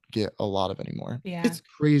don't get a lot of anymore. Yeah. It's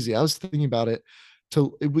crazy. I was thinking about it.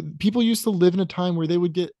 People used to live in a time where they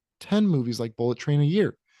would get 10 movies like Bullet Train a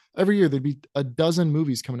year. Every year there'd be a dozen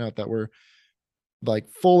movies coming out that were like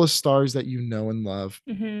full of stars that you know and love,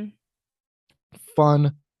 Hmm.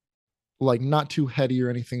 fun, like not too heady or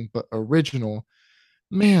anything, but original.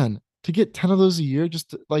 Man, to get 10 of those a year,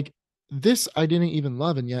 just like this, I didn't even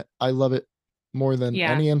love, and yet I love it more than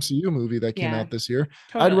Yeah. any MCU movie that came Yeah. out this year.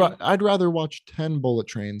 Totally. I'd rather watch 10 Bullet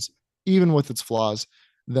Trains, even with its flaws,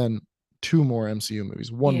 than two more MCU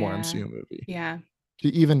movies, one more Yeah. MCU movie, Yeah. to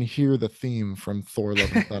even hear the theme from Thor: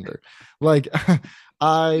 Love and Thunder. Like,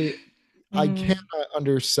 I I Mm, cannot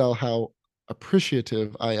undersell how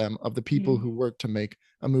appreciative I am of the people mhm, who work to make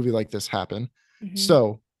a movie like this happen. mhm.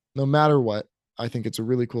 So, no matter what, I think it's a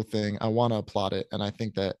really cool thing. I want to applaud it, and I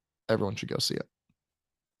think that everyone should go see it.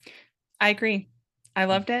 I agree. I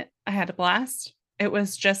loved it. I had a blast. It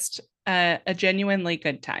was just a genuinely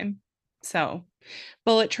good time. So,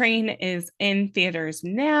 Bullet Train is in theaters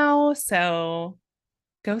now. So,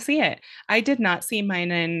 go see it. I did not see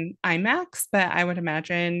mine in IMAX, but I would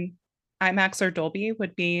imagine IMAX or Dolby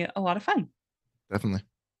would be a lot of fun. Definitely,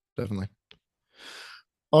 definitely.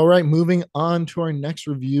 All right, moving on to our next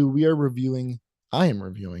review. I am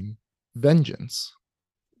reviewing Vengeance,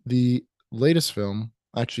 the latest film,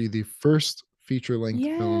 actually the first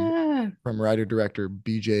feature-length film Yeah. from writer-director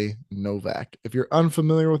BJ Novak. If you're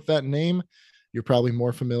unfamiliar with that name, you're probably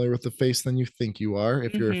more familiar with the face than you think you are.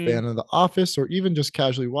 If you're a Hmm. fan of The Office or even just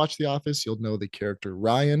casually watch The Office, you'll know the character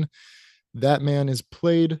Ryan. That man is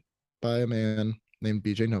played by a man named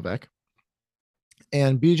BJ Novak.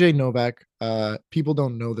 And BJ Novak, people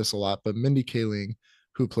don't know this a lot, but Mindy Kaling,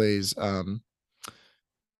 who plays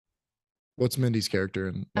what's Mindy's character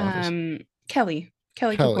in The Office? Um, Kelly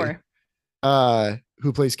Kelly. Kapoor.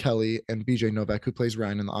 Who plays Kelly, and BJ Novak, who plays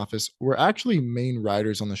Ryan in The Office, were actually main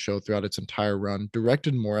writers on the show throughout its entire run,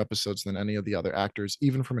 directed more episodes than any of the other actors,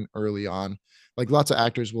 even from an early on. Like lots of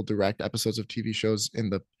actors will direct episodes of TV shows in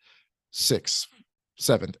the sixth,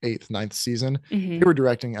 seventh, eighth, ninth season. They Hmm. were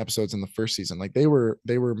directing episodes in the first season. Like they were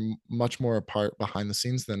much more apart behind the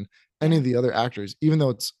scenes than any Yeah. of the other actors, even though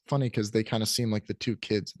it's funny because they kind of seem like the two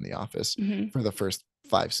kids in The Office Hmm. for the first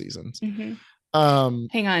 5 seasons. Hmm. Um,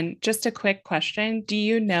 Hang on, just a quick question. Do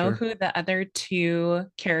you know sure. who the other two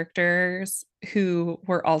characters who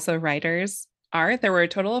were also writers are? There were a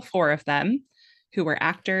total of four of them who were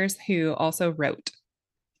actors who also wrote.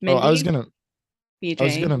 Oh, Mindy, I was gonna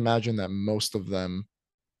BJ. imagine that most of them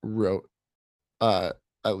wrote uh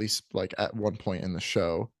at least like at one point in the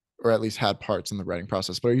show, or at least had parts in the writing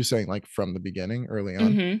process. But are you saying like from the beginning, early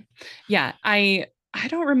on? Hmm. Yeah, I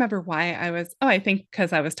don't remember why I was. Oh, I think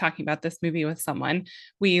because I was talking about this movie with someone.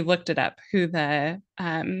 We looked it up who the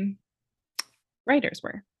writers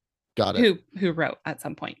were, Got it. who wrote at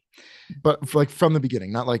some point. But like from the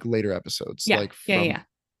beginning, not like later episodes. Yeah, Like yeah, from yeah.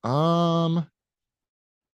 um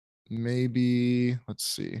maybe let's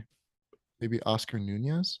see. Maybe Oscar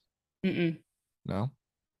Nunez? Mm-mm, No.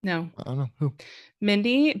 no, I don't know. Who?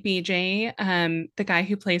 Mindy, BJ, the guy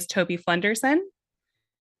who plays Toby Flenderson,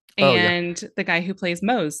 Oh yeah. and the guy who plays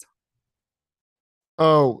Mose,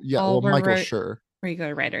 Oh yeah. all Well, were Michael Schur.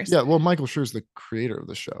 regular writers, Yeah, well, Michael Schur's the creator of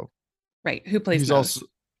the show. right? Who plays He's also, Mose?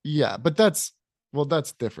 yeah, but that's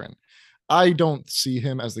different. I don't see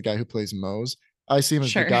him as the guy who plays Mose. I see him as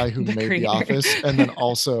the Sure, guy who the made The creator. Office and then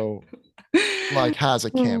also like has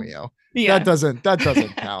a Oh, cameo. yeah. That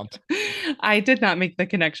doesn't count. I did not make the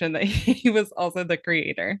connection that he was also the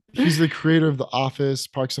creator. He's the creator of The Office,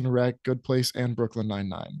 Parks and Rec, Good Place, and Brooklyn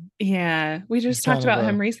Nine-Nine. Yeah, we He's just talked kind of about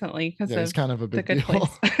him a recently because Yeah, he's of kind of a the big good deal.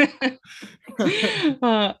 place.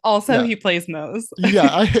 Also, Yeah. he plays Mose.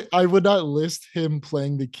 Yeah, I would not list him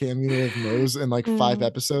playing the cameo of Mose in like five Mm.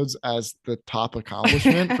 episodes as the top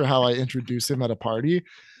accomplishment for how I introduce him at a party.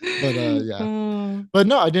 But yeah. Oh, But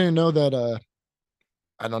no, I didn't know that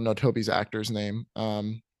I don't know Toby's actor's name. I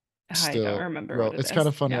don't Still remember what wrote. it It's kind is.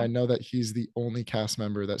 of funny. Yeah. I know that he's the only cast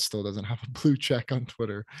member that still doesn't have a blue check on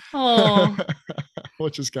Twitter, Oh,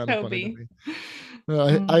 which is kind of funny to Toby.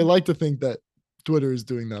 me. I Oh, like to think that Twitter is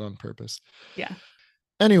doing that on purpose. yeah.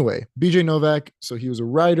 Anyway, BJ Novak, so he was a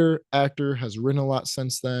writer, actor, has written a lot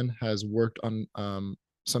since then, has worked on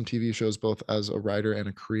some TV shows both as a writer and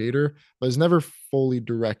a creator, but has never fully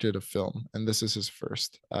directed a film. And this is his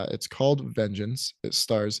first. It's called Vengeance. It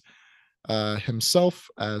stars himself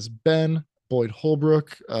as Ben, Boyd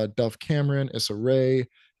Holbrook, Dove Cameron, Issa Rae,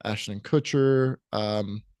 Ashton Kutcher,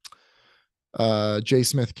 J.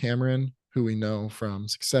 Smith Cameron, who we know from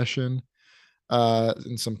Succession,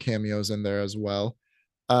 and some cameos in there as well.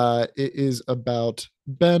 It is about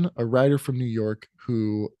Ben, a writer from New York,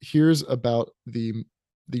 who hears about the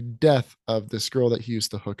death of this girl that he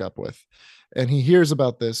used to hook up with, and he hears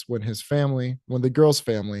about this when the girl's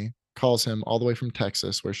family calls him all the way from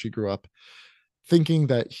Texas, where she grew up, thinking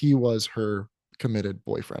that he was her committed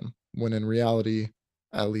boyfriend, when in reality,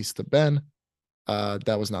 at least to Ben,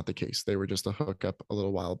 that was not the case. They were just a hookup a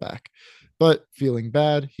little while back. But feeling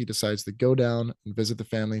bad, he decides to go down and visit the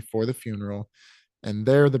family for the funeral. And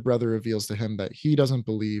there, the brother reveals to him that he doesn't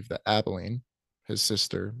believe that Abilene, his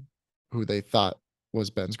sister, who they thought was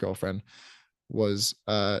Ben's girlfriend, was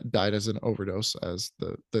died as an overdose, as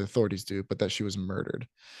the authorities do, but that she was murdered.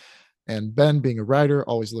 And Ben, being a writer,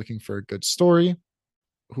 always looking for a good story,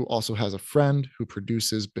 who also has a friend who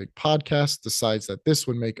produces big podcasts, decides that this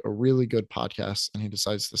would make a really good podcast. And he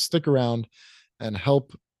decides to stick around and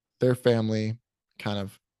help their family kind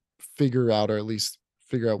of figure out, or at least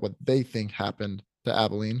figure out what they think happened to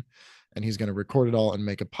Abilene. And he's going to record it all and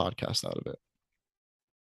make a podcast out of it.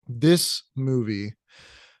 This movie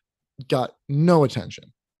got no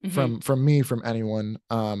attention from me, from anyone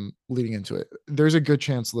leading into it. There's a good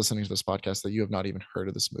chance listening to this podcast that you have not even heard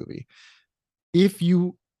of this movie. If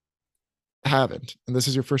you haven't, and this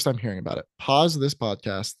is your first time hearing about it, pause this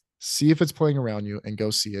podcast, see if it's playing around you, and go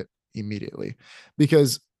see it immediately.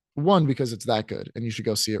 Because it's that good and you should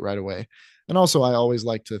go see it right away. And also, I always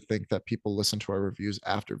like to think that people listen to our reviews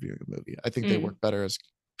after viewing a movie. I think they work better as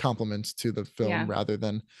compliments to the film rather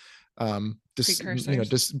than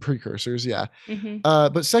precursors. Yeah.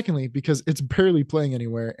 But secondly, because it's barely playing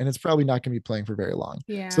anywhere and it's probably not going to be playing for very long.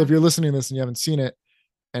 So if you're listening to this and you haven't seen it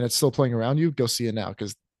and it's still playing around you, go see it now,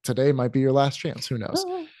 because today might be your last chance. Who knows?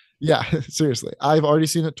 Yeah, seriously. I've already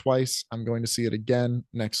seen it twice. I'm going to see it again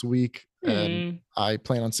next week. And I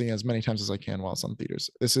plan on seeing it as many times as I can while it's on theaters.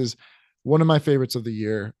 This is one of my favorites of the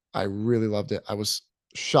year. I really loved it. I was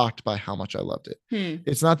shocked by how much I loved it.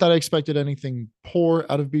 It's not that I expected anything poor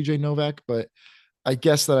out of BJ Novak, but I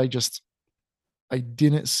guess that I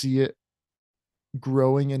didn't see it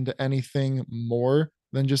growing into anything more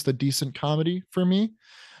than just a decent comedy for me.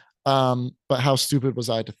 But how stupid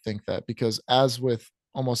was I to think that? Because as with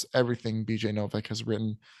almost everything BJ Novak has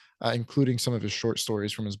written, including some of his short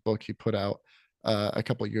stories from his book he put out a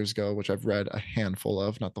couple of years ago, which I've read a handful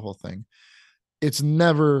of, not the whole thing, it's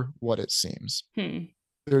never what it seems.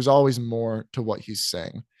 There's always more to what he's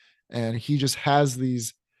saying. And he just has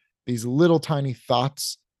these little tiny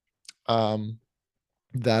thoughts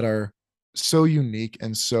that are so unique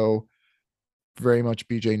and so very much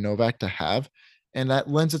BJ Novak to have. And that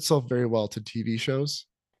lends itself very well to TV shows,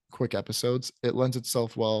 quick episodes. It lends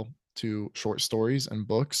itself well to short stories and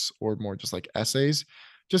books, or more just like essays,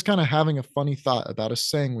 just kind of having a funny thought about a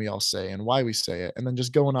saying we all say and why we say it, and then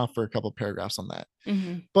just going off for a couple paragraphs on that.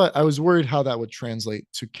 But I was worried how that would translate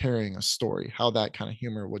to carrying a story, how that kind of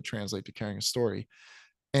humor would translate to carrying a story.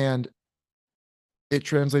 And it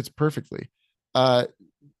translates perfectly. I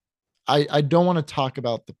don't want to talk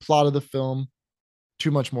about the plot of the film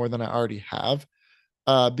too much more than I already have,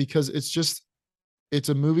 because it's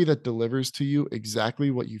a movie that delivers to you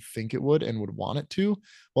exactly what you think it would and would want it to,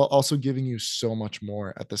 while also giving you so much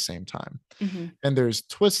more at the same time. And there's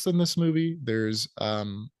twists in this movie. There's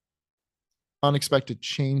unexpected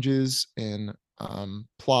changes in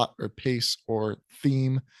plot or pace or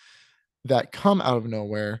theme that come out of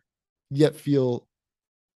nowhere, yet feel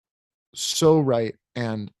so right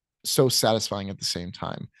and so satisfying at the same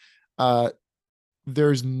time.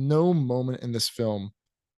 There's no moment in this film,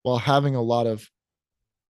 while having a lot of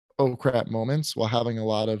oh crap moments, while having a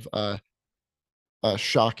lot of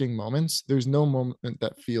shocking moments, there's no moment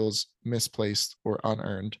that feels misplaced or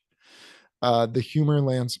unearned. The humor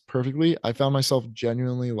lands perfectly. I found myself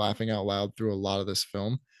genuinely laughing out loud through a lot of this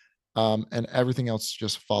film, and everything else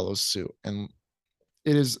just follows suit. And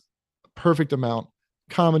it is a perfect amount: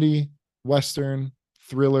 comedy, Western,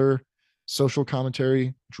 thriller, social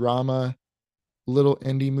commentary, drama, little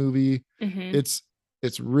indie movie.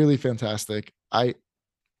 It's really fantastic. I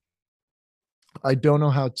don't know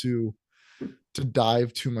how to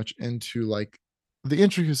dive too much into like the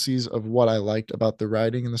intricacies of what I liked about the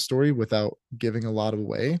writing and the story without giving a lot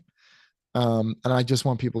away. And I just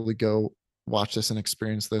want people to go watch this and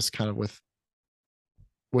experience this kind of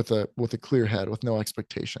with a clear head, with no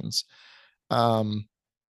expectations. I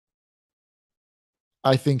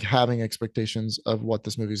think having expectations of what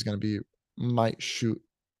this movie is going to be might shoot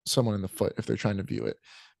someone in the foot if they're trying to view it,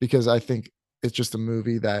 because I think it's just a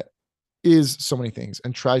movie that is so many things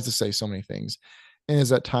and tries to say so many things, and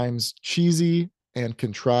is at times cheesy and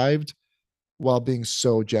contrived while being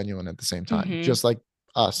so genuine at the same time, just like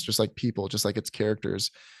us, just like people, just like its characters.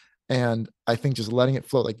 And I think just letting it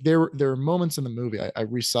flow, like there are moments in the movie, I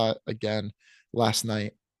resaw it again last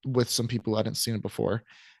night with some people who hadn't seen it before,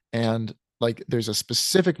 and like there's a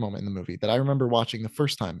specific moment in the movie that I remember watching the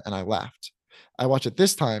first time and I laughed. I watch it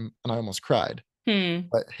this time and I almost cried.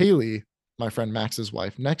 But Haley, my friend Max's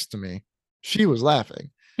wife next to me, she was laughing.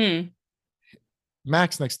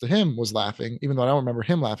 Max next to him was laughing, even though I don't remember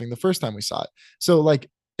him laughing the first time we saw it. So like,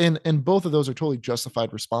 and both of those are totally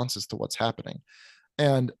justified responses to what's happening.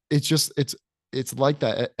 And it's it's like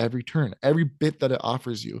that at every turn. Every bit that it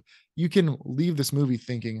offers you, you can leave this movie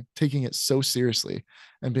thinking, taking it so seriously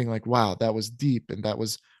and being like, wow, that was deep, and that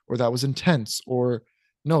was intense, or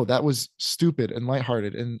no, that was stupid and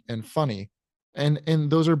lighthearted and funny. And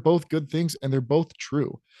those are both good things, and they're both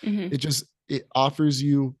true. Hmm. It offers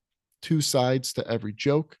you two sides to every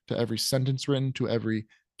joke, to every sentence written, to every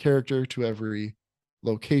character, to every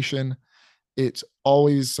location. It's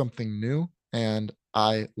always something new, and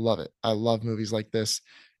I love it. I love movies like this.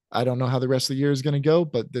 I don't know how the rest of the year is going to go,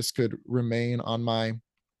 but this could remain on my,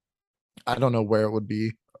 I don't know where it would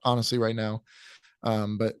be honestly right now.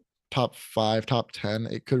 But top 5, top 10,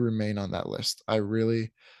 it could remain on that list. I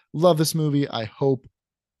really love this movie. I hope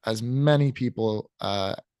as many people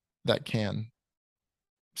that can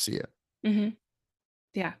see it. Hmm.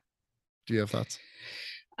 Yeah. Do you have thoughts?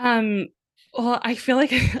 Um, well, I feel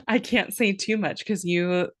like I can't say too much because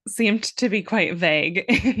you seemed to be quite vague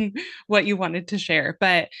in what you wanted to share.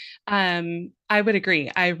 But I would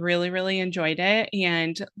agree. I really, really enjoyed it.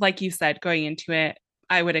 And like you said, going into it,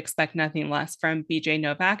 I would expect nothing less from BJ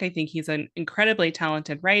Novak. I think he's an incredibly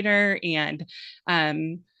talented writer. And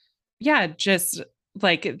yeah, just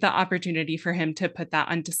like the opportunity for him to put that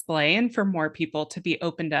on display and for more people to be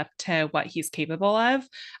opened up to what he's capable of.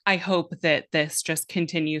 I hope that this just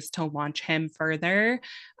continues to launch him further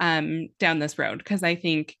down this road because I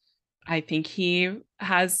think he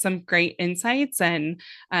has some great insights and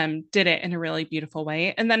did it in a really beautiful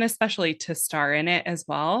way. And then especially to star in it as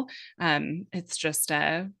well. It's just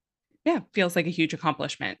yeah, feels like a huge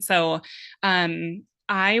accomplishment. So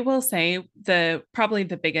I will say probably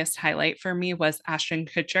the biggest highlight for me was Ashton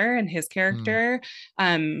Kutcher and his Mm, character.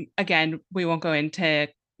 Again, we won't go into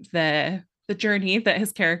the journey that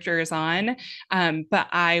his character is on, but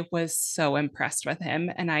I was so impressed with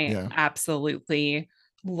him, and I yeah. absolutely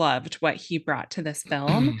loved what he brought to this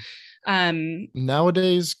film. Um,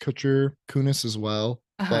 Nowadays, Kutcher, Kunis as well,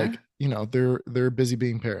 uh-huh, like, they're busy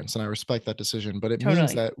being parents, and I respect that decision, but it means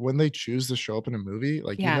totally. that when they choose to show up in a movie,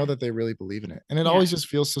 like, Yeah, that they really believe in it. And it yeah. always just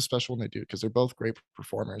feels so special when they do, because they're both great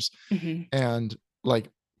performers. Hmm. And like,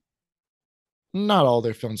 not all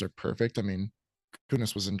their films are perfect. I mean,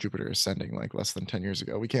 Kunis was in Jupiter Ascending like less than 10 years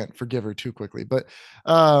ago. We can't forgive her too quickly. But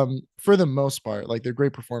for the most part, like, they're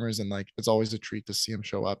great performers, and like it's always a treat to see him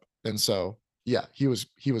show up. And so yeah, he was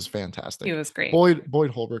He fantastic. was great.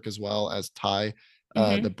 Boyd Holbrook as well as Ty,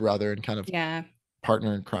 the Hmm. brother and kind of Yeah.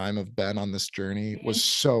 partner in crime of Ben on this journey, was Mhm.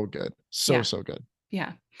 so good. So, Yeah. so good.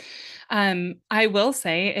 Yeah. I will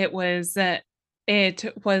say it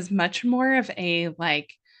was much more of a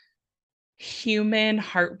like human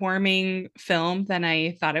heartwarming film than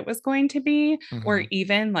I thought it was going to be, or Hmm.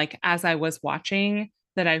 even like as I was watching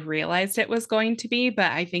that I realized it was going to be.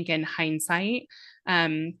 But I think in hindsight,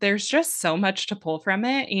 there's just so much to pull from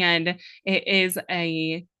it, and it is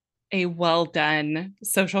a well done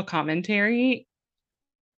social commentary.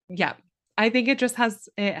 Yeah, I think it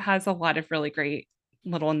has a lot of really great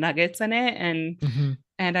little nuggets in it, Hmm.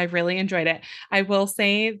 and I really enjoyed it. I will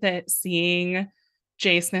say that seeing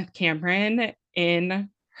J. Smith Cameron in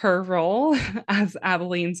her role as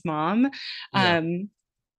Abeline's mom, Yeah. um,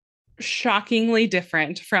 shockingly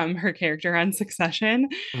different from her character on Succession,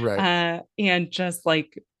 Right. and just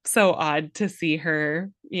like so odd to see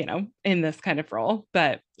her, in this kind of role.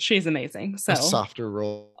 But she's amazing, A so softer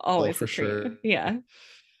role always for a treat. sure. Yeah.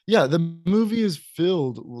 Yeah, the movie is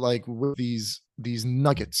filled like with these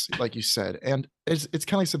nuggets, like you said, and it's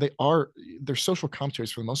kind of like, so they're social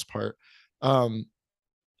commentaries for the most part, um,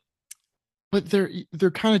 but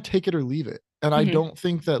they're kind of take it or leave it, and I Hmm. don't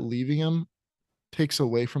think that leaving them takes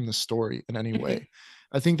away from the story in any Hmm. way.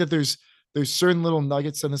 I think that there's certain little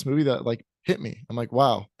nuggets in this movie that like hit me. I'm like,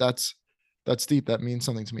 wow, that's deep. That means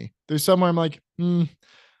something to me. There's somewhere I'm like,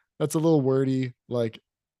 that's a little wordy. Like,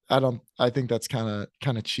 I think that's kind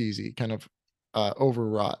of cheesy, kind of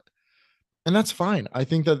overwrought. And that's fine. I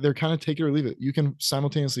think that they're kind of take it or leave it. You can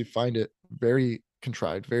simultaneously find it very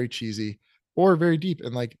contrived, very cheesy, or very deep.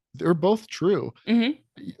 And like, they're both true. Hmm.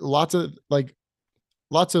 Lots of like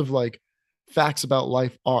facts about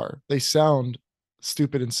life are. They sound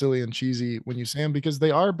stupid and silly and cheesy when you say them, because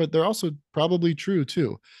they are, but they're also probably true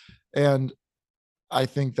too. And I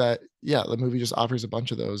think that, yeah, the movie just offers a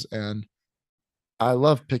bunch of those, and I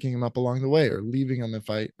love picking them up along the way or leaving them if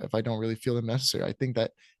I don't really feel them necessary. I think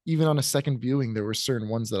that even on a second viewing, there were certain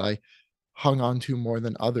ones that I hung on to more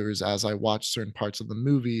than others as I watched certain parts of the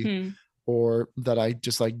movie, Hmm. or that I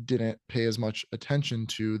just like didn't pay as much attention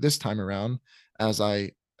to this time around as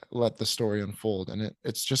I let the story unfold. And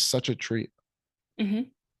it's just such a treat. Hmm.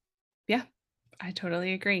 Yeah, I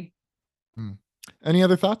totally agree. Hmm. Any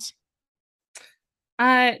other thoughts?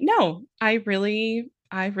 No, I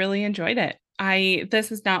really enjoyed it.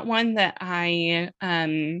 This is not one that I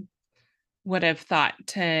would have thought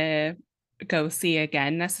to go see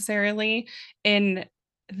again necessarily. In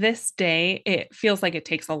this day, it feels like it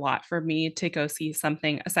takes a lot for me to go see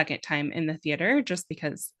something a second time in the theater just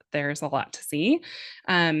because there's a lot to see.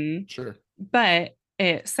 Um, Sure. but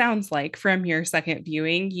it sounds like from your second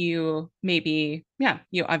viewing, you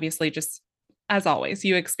obviously just, as always,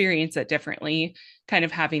 you experience it differently, kind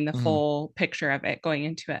of having the Mhm. full picture of it going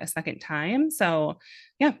into it a second time. So,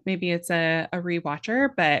 yeah, maybe it's a rewatcher,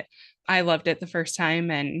 but I loved it the first time,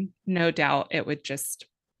 and no doubt it would just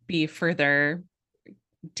be further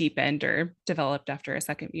deepened or developed after a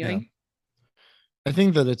second Yeah. viewing. I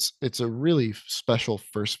think that it's a really special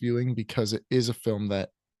first viewing because it is a film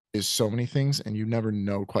that is so many things and you never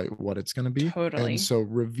know quite what it's going to be. And Totally. so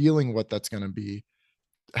revealing what that's going to be,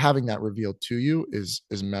 having that revealed to you is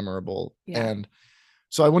memorable. Yeah. And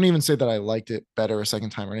so I wouldn't even say that I liked it better a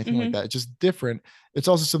second time or anything like Hmm. that. It's just different. It's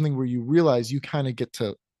also something where you realize you kind of get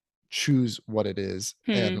to choose what it is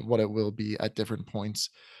Hmm. and what it will be at different points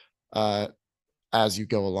uh as you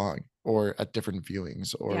go along or at different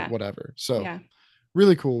viewings or Yeah. whatever. So Yeah.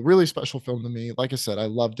 really cool, really special film to me. Like I said, I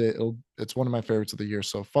loved it. It's one of my favorites of the year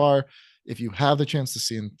so far. If you have the chance to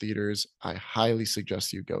see in theaters, I highly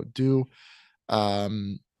suggest you go do.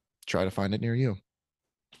 Um, Try to find it near you.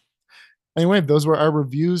 Anyway, those were our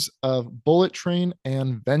reviews of Bullet Train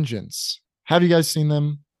and Vengeance. Have you guys seen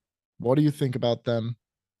them? What do you think about them?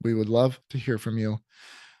 We would love to hear from you.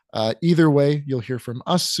 Either way, you'll hear from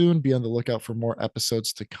us soon. Be on the lookout for more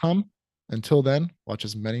episodes to come. Until then, watch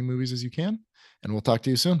as many movies as you can, and we'll talk to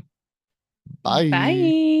you soon. Bye.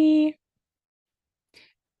 Bye.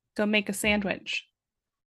 Go make a sandwich.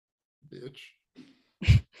 Bitch.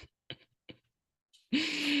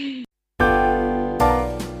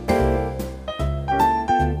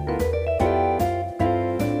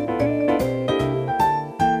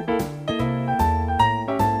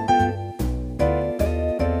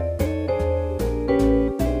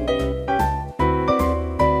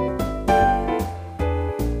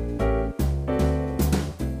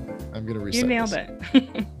 I'm gonna You reset nailed this.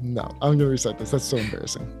 it. No, I'm gonna reset this. That's so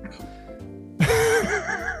embarrassing.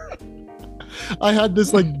 I had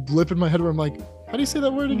this like blip in my head where I'm like, how do you say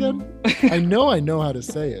that word again? I know how to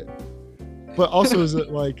say it. But also is it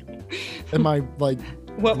like, am I like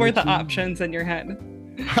What were the glitching? options in your head?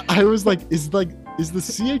 I was like, is the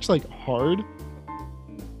CH like hard?